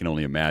it, and I can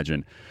only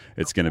imagine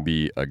it's going to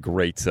be a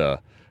great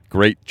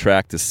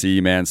track to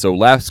see, man. So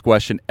last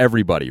question,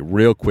 everybody,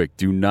 real quick,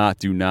 do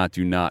not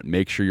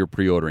make sure you're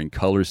pre-ordering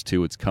Colors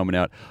 2. It's coming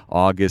out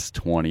August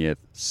 20th.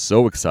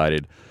 So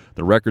excited.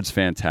 The record's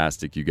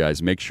fantastic, you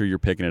guys. Make sure you're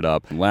picking it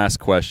up. And last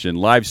question,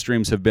 live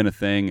streams have been a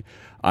thing.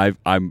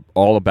 I'm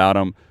all about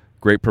them.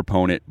 Great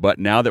proponent. But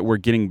now that we're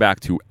getting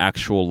back to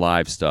actual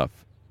live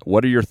stuff,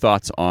 what are your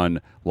thoughts on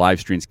live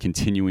streams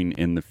continuing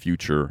in the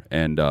future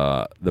and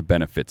the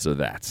benefits of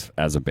that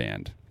as a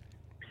band?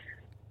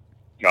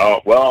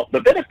 Oh, well,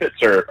 the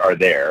benefits are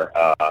there.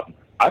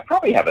 I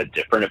probably have a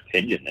different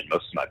opinion than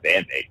most of my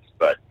bandmates,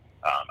 but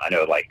I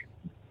know, like,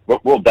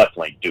 we'll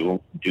definitely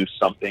do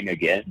something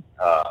again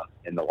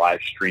in the live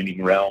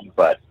streaming realm.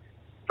 But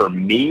for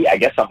me, I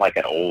guess I'm like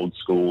an old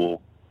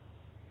school.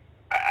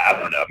 I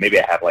don't know. Maybe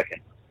I have like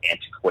an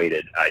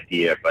antiquated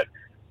idea, but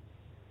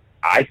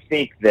I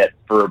think that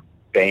for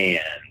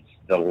bands,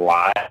 the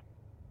live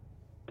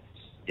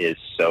is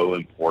so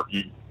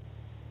important.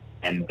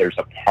 And there's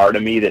a part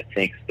of me that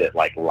thinks that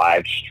like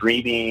live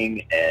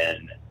streaming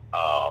and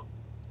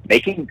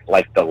making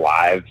like the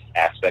live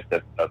aspect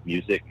of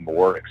music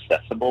more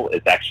accessible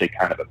is actually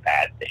kind of a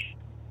bad thing.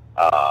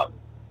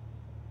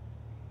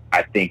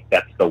 I think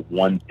that's the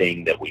one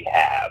thing that we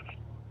have,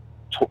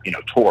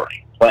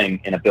 touring, playing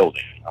in a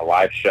building, a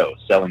live show,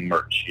 selling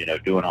merch, you know,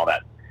 doing all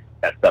that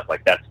stuff.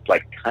 Like that's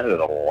like kind of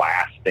the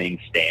last thing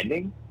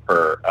standing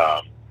for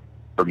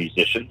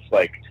musicians.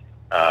 Like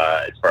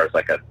as far as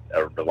like a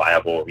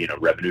reliable, you know,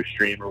 revenue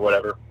stream or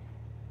whatever.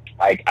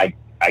 I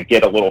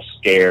get a little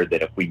scared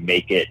that if we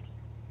make it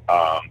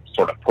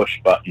sort of push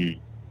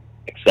button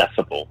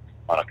accessible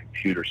on a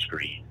computer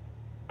screen,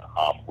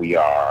 we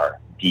are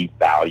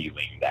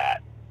devaluing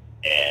that,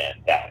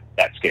 and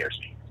that scares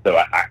me.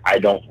 So I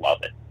don't love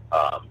it.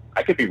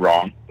 I could be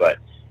wrong, but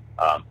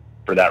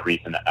for that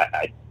reason,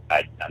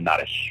 I'm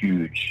not a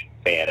huge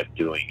fan of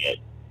doing it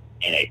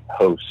in a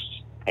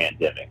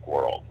post-pandemic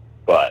world.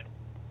 But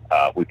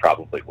we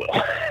probably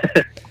will.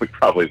 We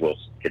probably will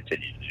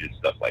continue to do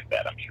stuff like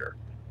that, I'm sure.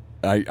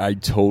 I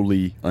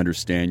totally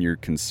understand your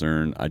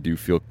concern. I do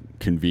feel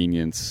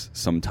convenience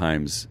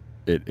sometimes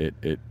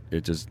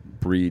it just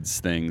breeds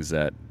things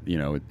that, you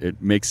know,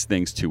 it makes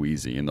things too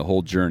easy. And the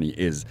whole journey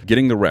is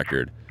getting the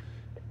record,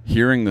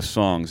 hearing the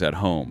songs at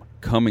home,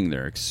 coming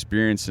there,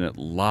 experiencing it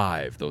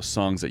live, those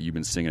songs that you've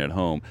been singing at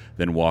home,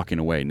 then walking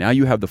away. Now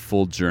you have the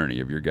full journey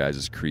of your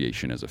guys'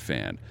 creation as a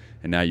fan,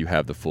 and now you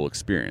have the full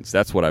experience.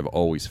 That's what I've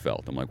always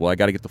felt. I'm like, well, I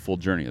got to get the full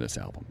journey of this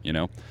album, you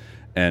know?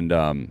 And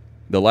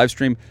the live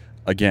stream,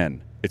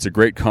 again, it's a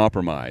great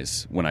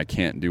compromise when I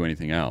can't do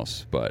anything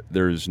else, but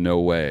there's no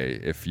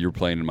way if you're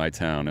playing in my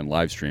town and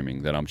live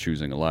streaming that I'm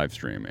choosing a live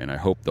stream, and I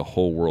hope the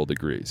whole world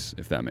agrees,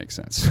 if that makes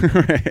sense.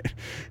 Right?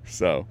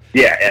 So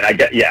yeah, and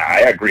I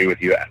agree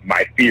with you.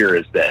 My fear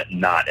is that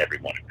not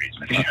everyone agrees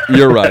with you.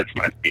 You're right. That's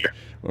my fear.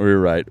 You're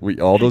right.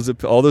 All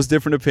those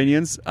different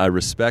opinions, I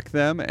respect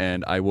them,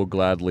 and I will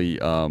gladly,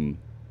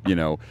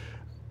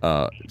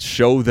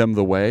 show them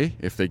the way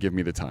if they give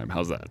me the time.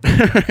 How's that?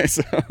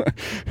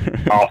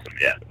 Awesome.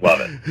 Yeah. Love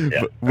it.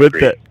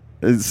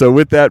 Yeah.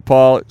 With that,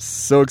 Paul,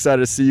 so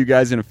excited to see you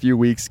guys in a few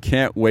weeks.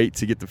 Can't wait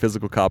to get the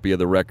physical copy of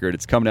the record.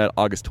 It's coming out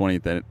August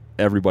 20th, and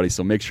everybody,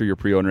 so make sure you're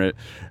pre-ordering it.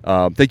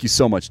 Thank you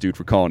so much, dude,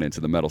 for calling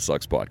into the Metal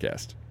Sucks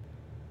podcast.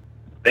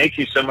 Thank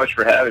you so much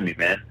for having me,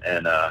 man.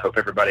 And hope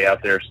everybody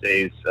out there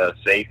stays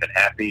safe and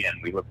happy,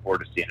 and we look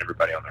forward to seeing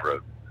everybody on the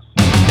road.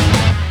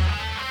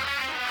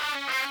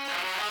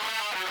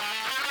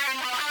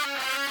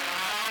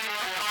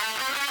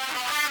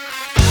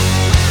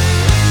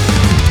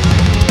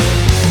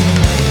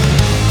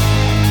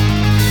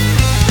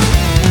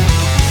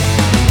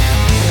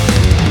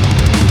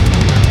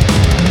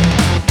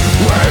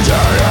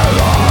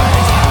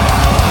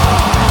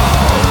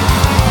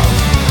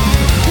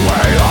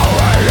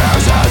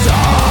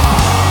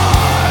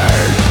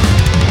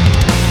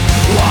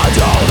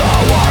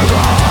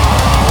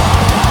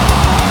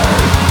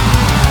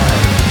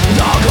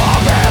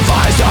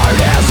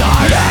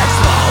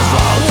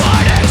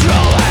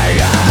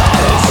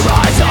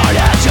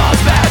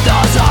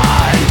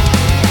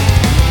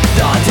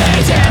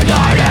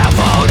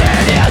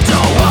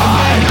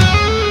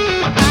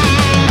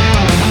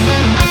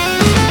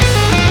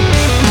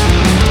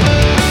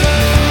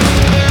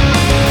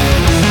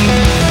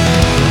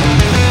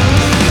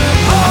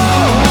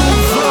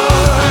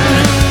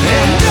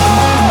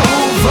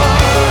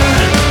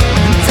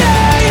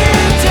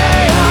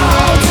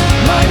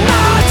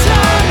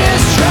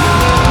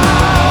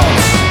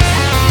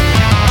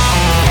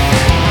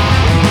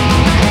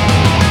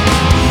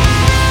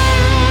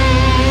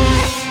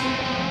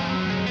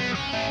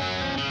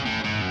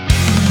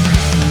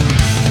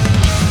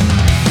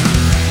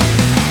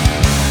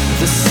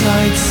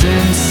 Sights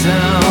and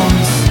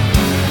sounds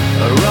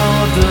are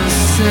all the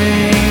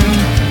same.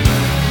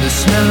 The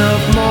smell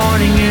of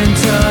morning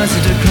enters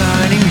a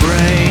declining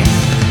brain.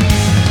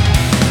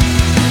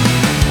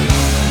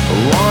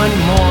 One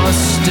more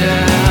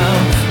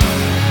step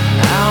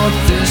out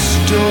this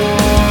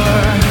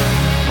door.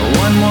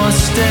 One more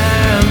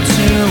step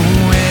to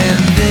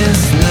end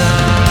this life.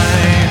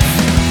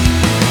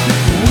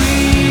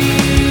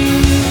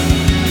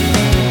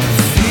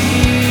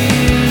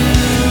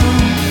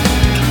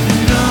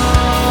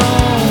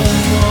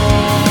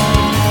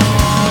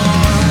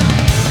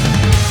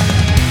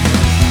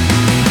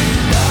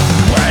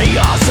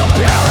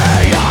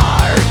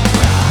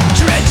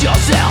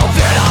 Yourself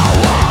in a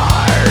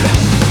word.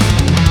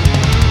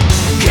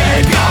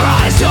 Keep your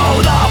eyes to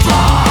the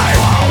floor.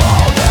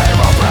 Follow the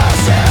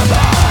repressive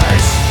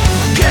eyes.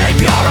 Keep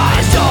your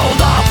eyes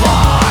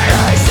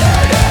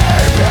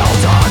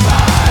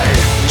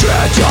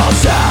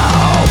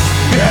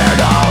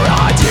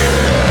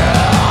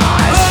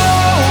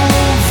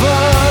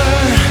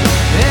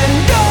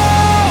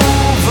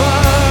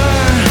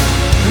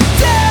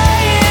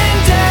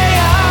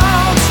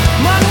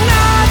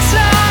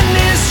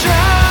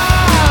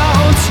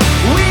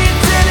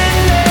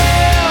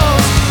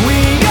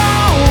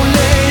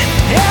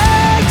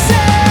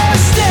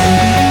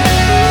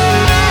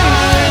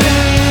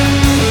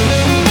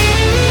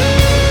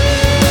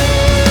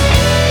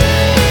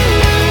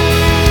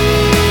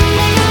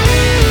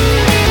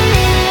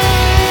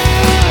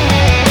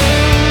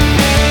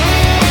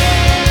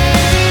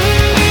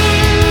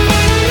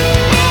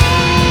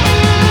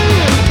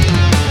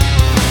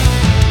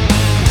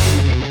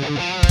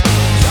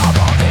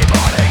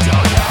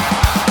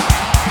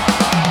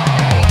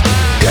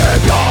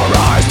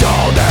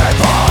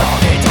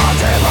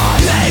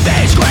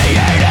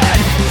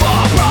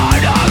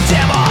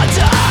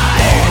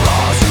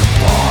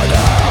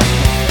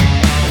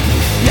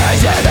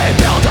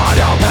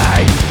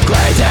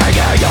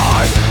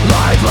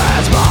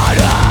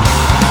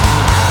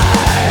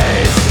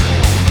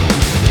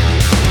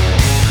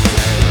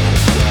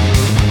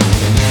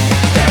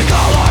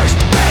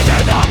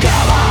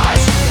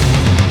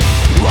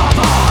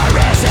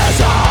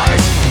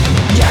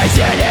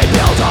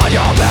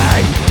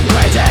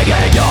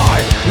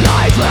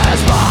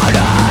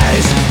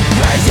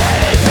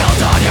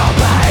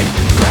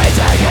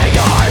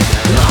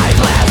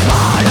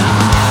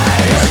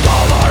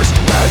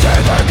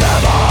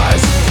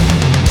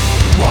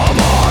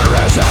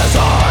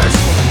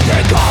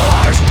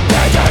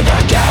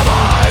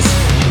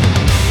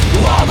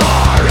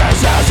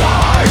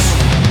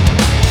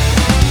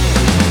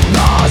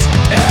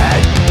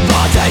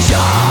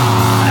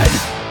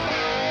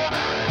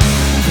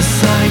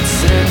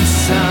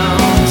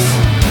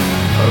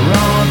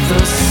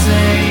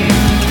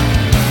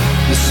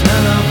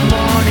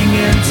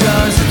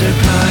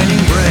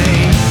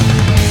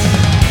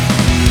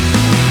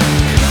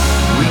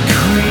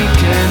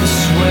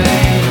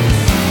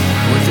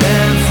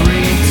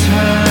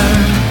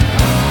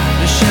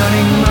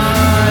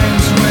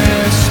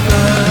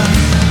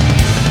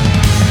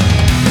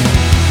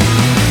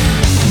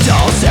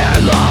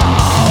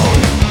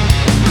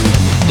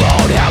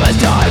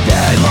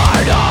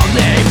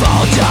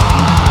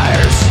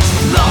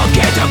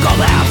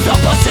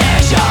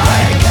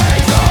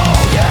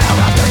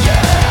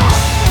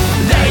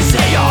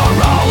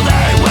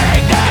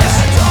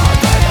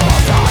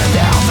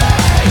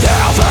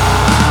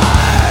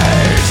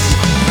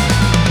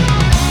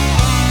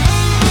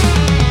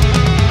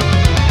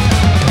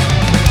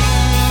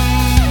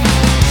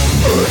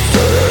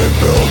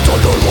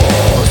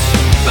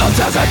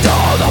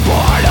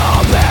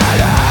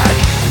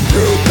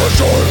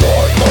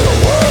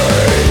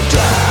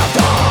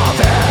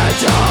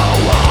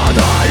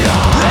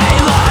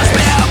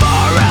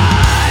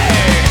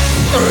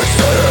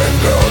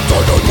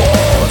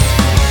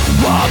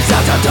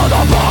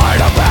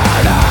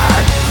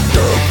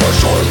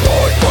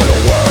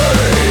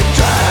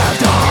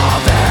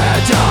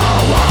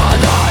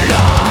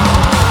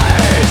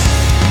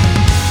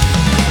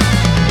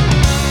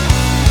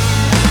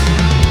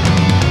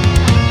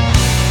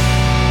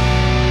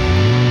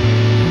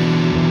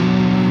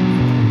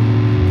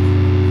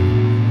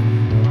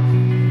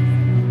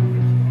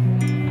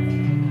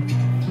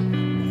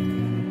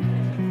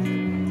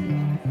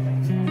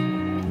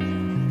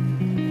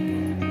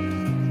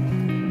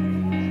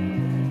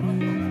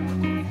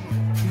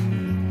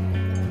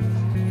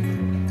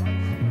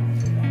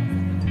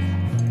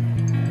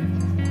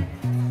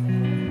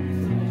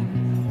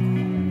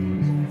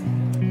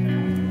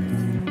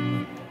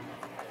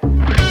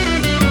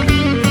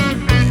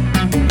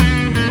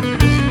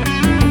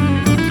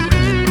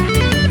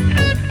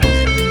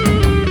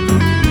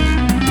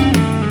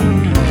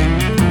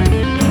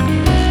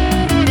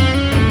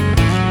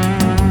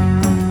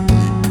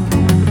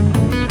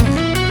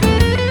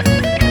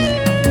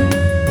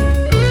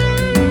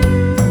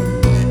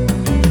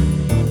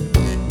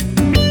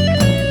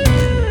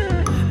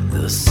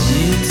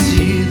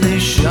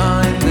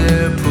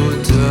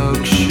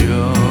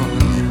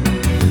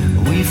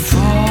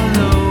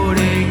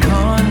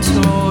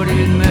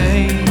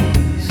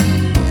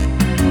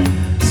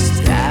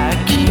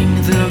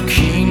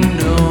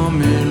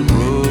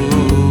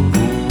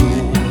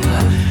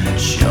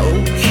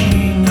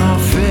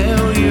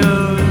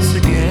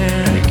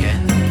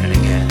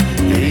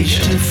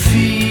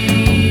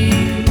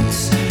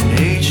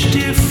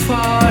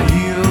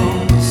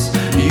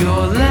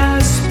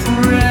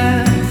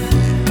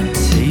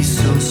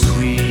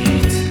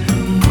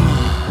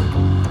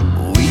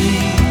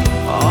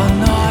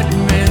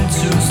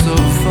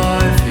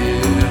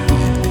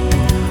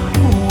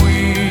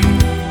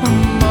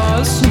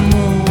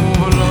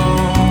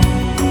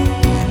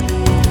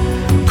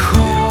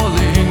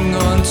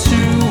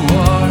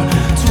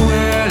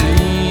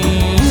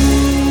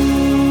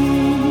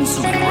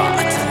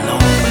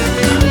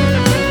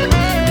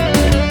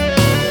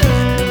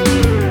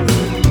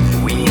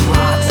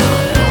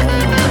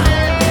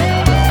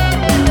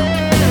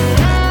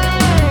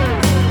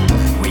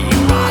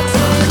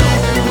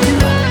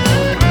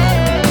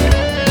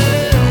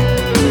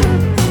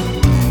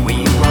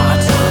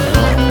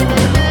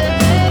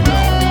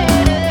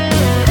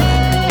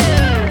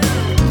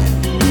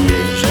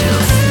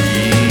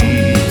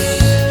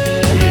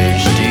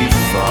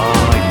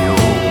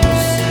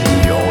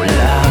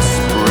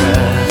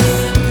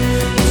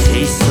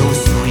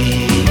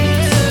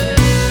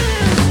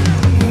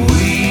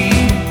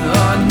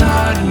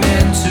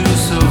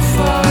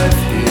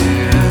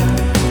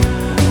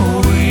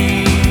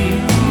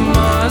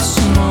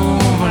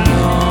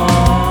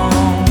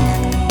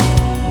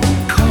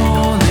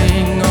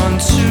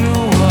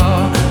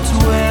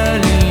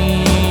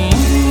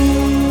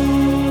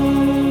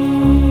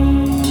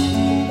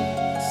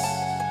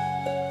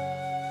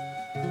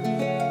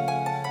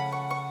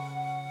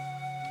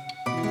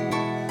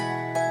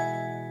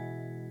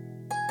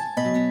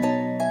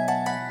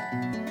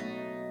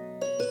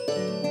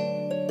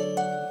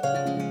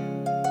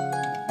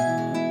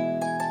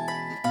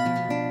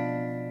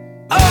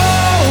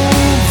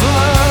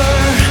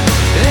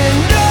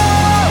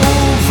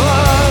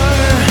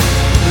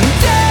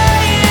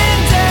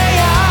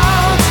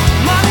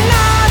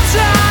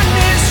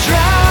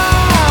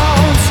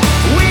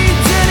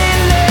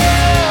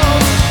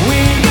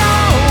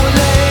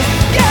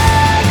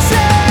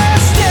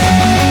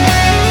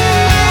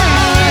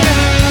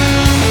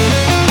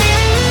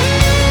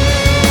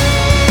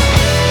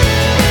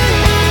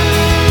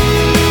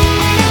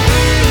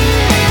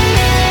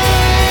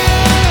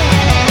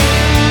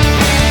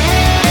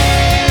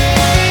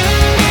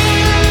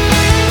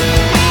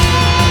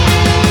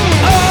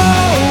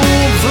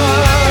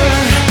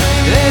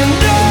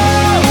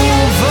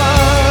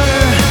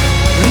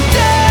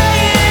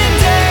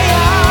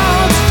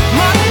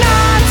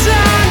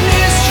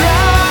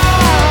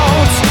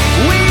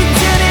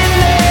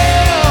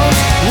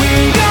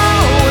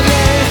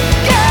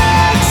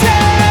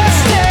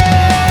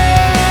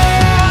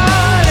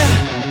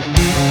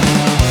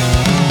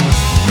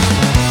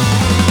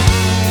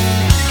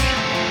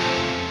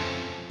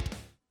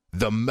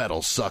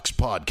Football Sucks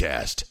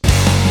podcast.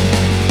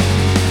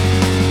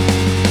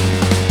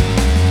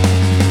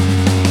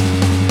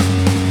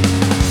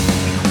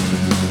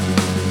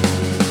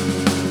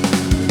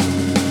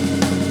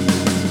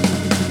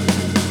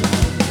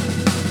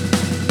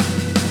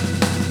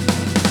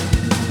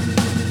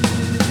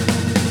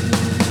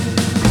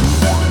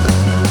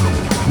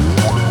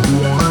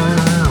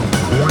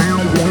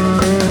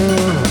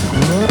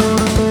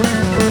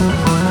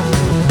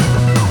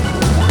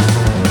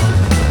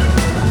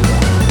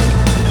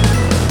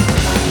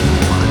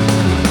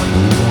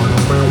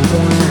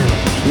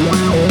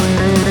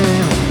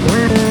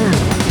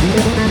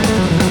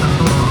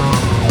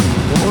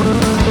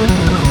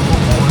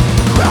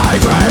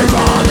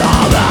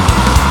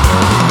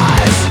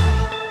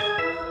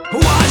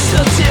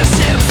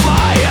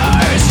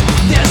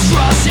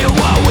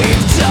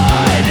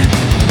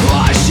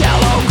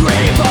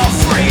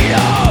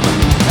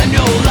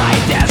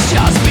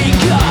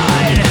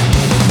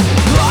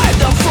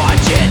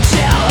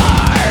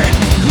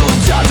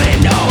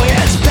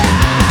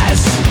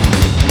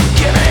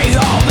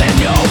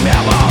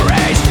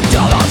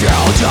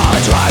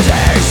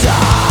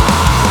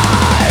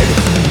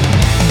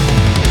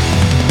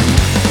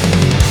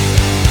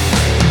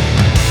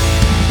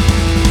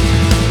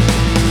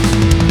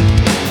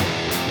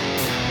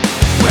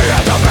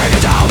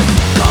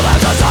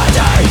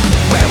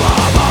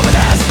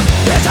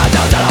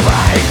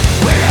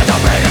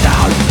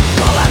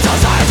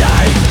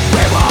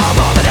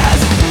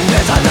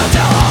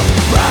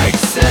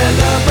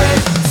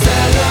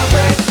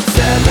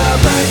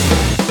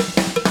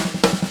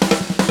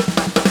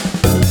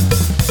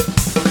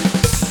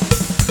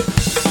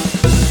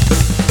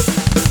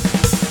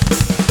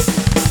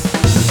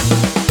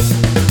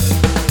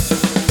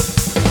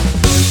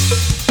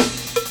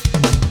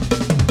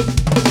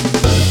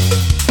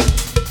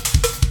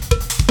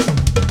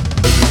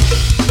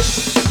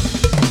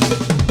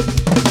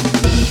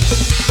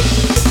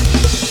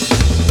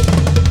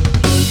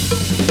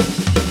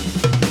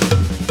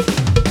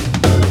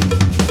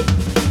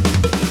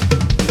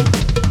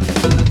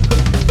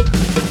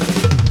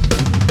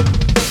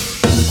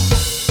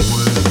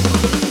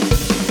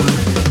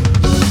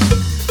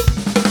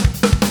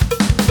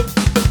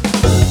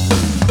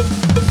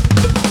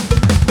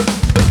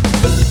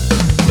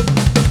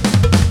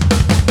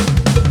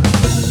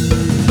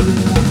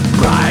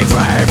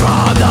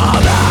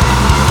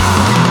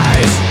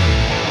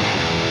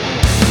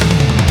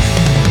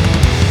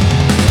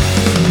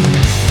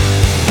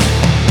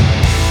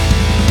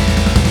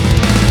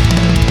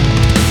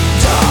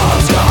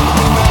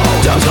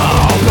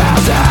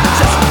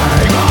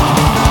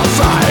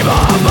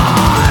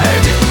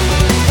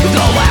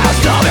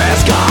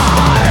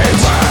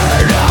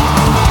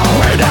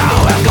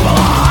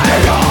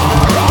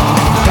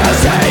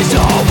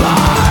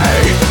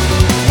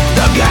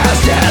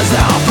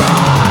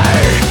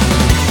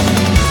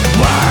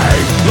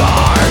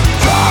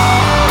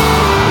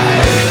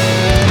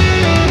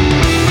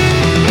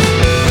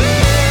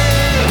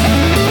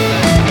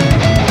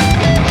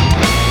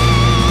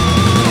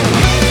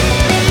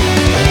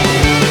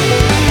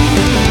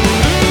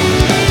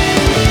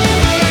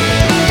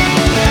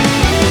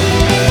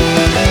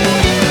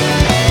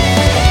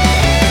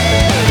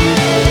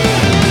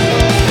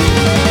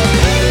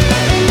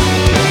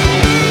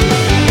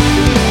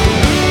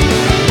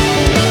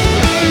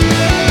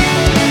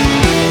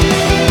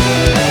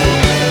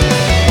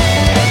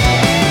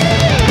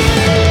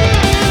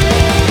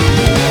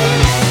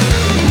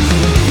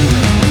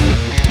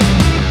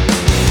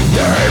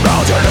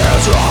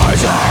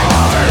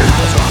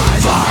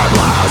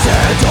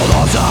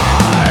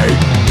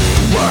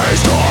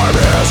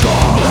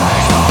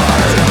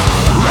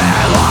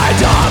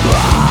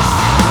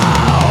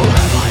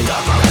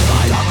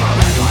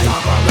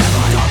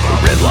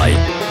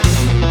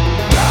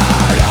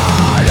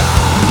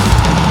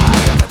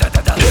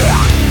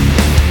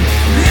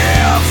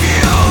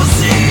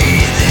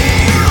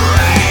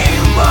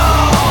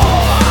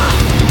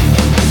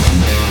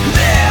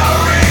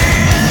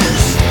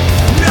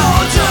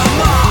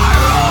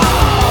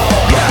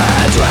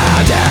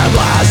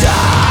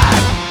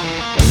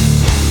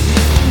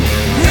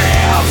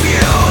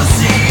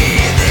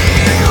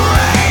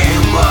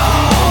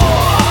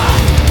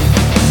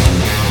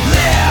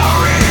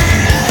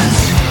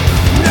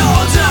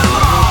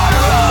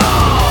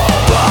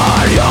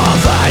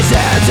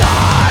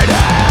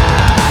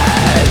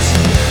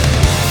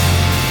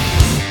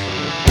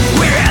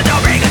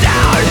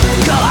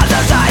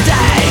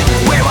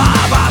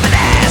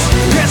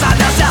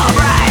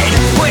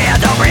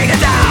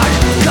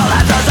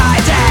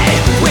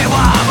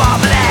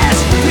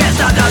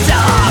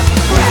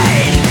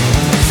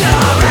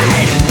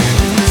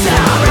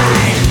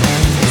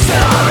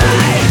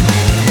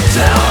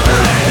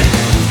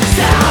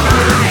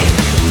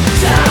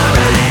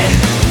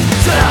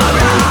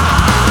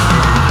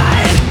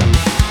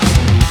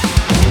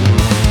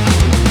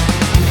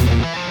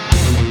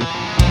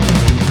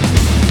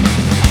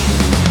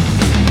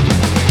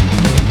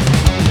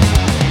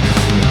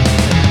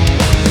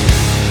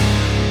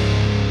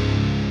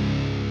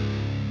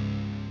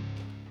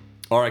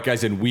 All right,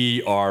 guys, and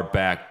we are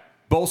back.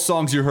 Both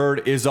songs you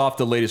heard is off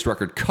the latest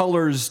record,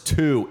 Colors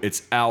 2.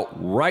 It's out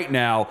right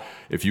now.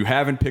 If you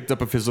haven't picked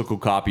up a physical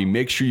copy,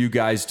 make sure you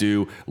guys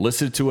do.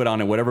 Listen to it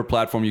on whatever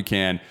platform you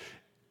can.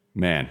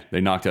 Man, they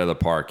knocked it out of the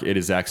park. It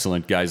is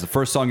excellent, guys. The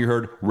first song you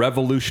heard,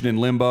 Revolution in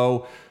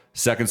Limbo.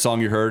 Second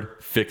song you heard,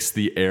 Fix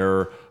the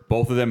Error.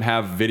 Both of them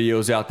have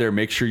videos out there.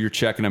 Make sure you're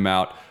checking them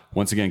out.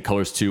 Once again,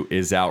 Colors 2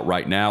 is out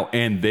right now,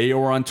 and they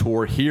are on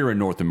tour here in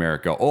North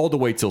America all the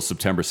way till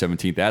September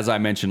 17th. As I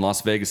mentioned,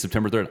 Las Vegas,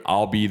 September 3rd.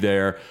 I'll be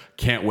there.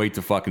 Can't wait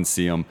to fucking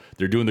see them.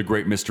 They're doing the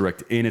Great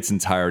Misdirect in its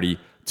entirety.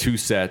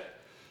 2-set.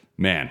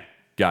 Man,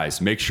 guys,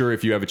 make sure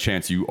if you have a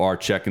chance, you are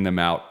checking them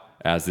out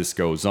as this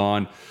goes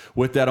on.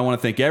 With that, I want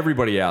to thank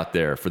everybody out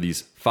there for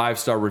these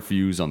 5-star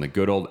reviews on the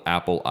good old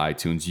Apple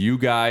iTunes. You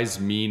guys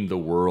mean the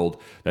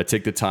world that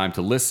take the time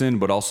to listen,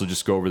 but also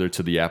just go over there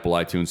to the Apple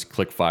iTunes,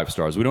 click 5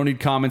 stars. We don't need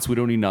comments. We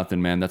don't need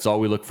nothing, man. That's all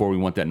we look for. We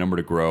want that number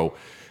to grow.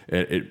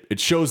 It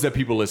shows that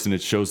people listen.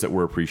 It shows that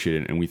we're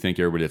appreciated, and we thank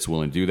everybody that's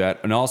willing to do that.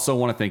 And also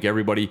want to thank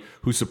everybody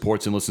who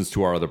supports and listens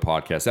to our other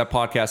podcast. That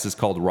podcast is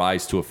called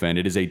Rise to Offend.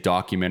 It is a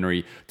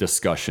documentary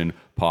discussion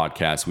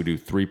podcast. We do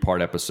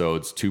 3-part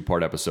episodes,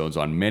 2-part episodes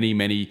on many,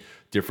 many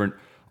different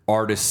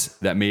artists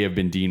that may have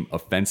been deemed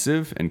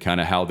offensive and kind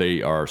of how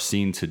they are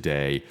seen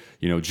today.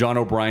 You know, John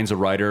O'Brien's a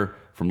writer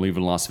from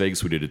Leaving Las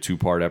Vegas. We did a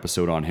 2-part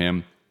episode on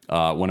him.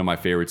 One of my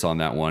favorites on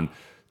that one.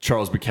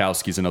 Charles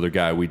Bukowski's another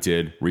guy we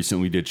did.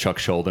 Recently we did Chuck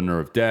Schuldiner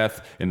of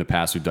Death. In the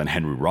past, we've done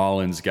Henry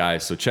Rollins,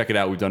 guys. So check it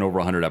out. We've done over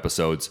 100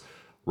 episodes.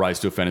 Rise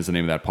to Offend is the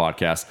name of that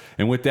podcast.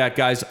 And with that,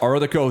 guys, our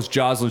other co-host,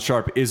 Jocelyn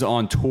Sharp, is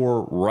on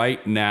tour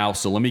right now.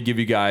 So let me give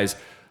you guys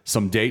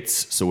some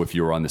dates. So if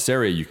you're on this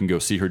area, you can go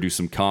see her do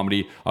some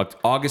comedy.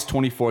 August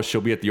 24th, she'll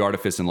be at the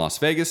Artifice in Las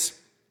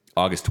Vegas.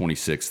 August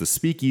 26th, the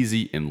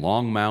Speakeasy in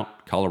Longmont,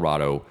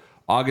 Colorado.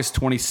 August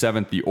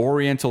 27th, the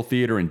Oriental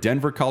Theater in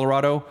Denver,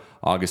 Colorado.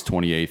 August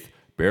 28th,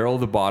 Barrel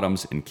of the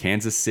Bottoms in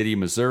Kansas City,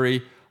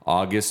 Missouri.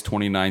 August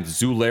 29th,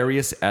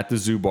 Zoolarius at the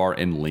Zoo Bar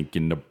in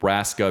Lincoln,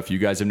 Nebraska. If you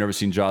guys have never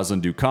seen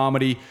Jocelyn do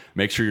comedy,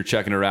 make sure you're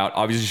checking her out.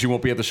 Obviously, she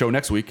won't be at the show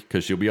next week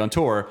because she'll be on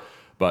tour,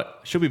 but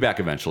she'll be back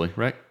eventually,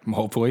 right?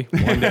 Hopefully,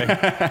 one day.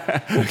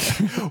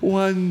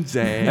 One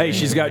day. Hey,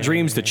 she's got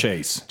dreams to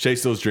chase.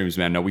 Chase those dreams,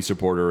 man. No, we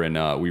support her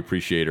and we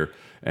appreciate her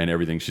and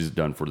everything she's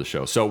done for the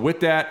show. So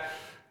with that,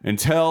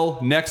 until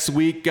next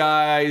week,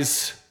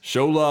 guys,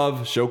 show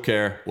love, show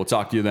care. We'll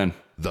talk to you then.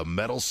 The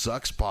Metal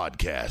Sucks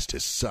Podcast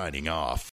is signing off.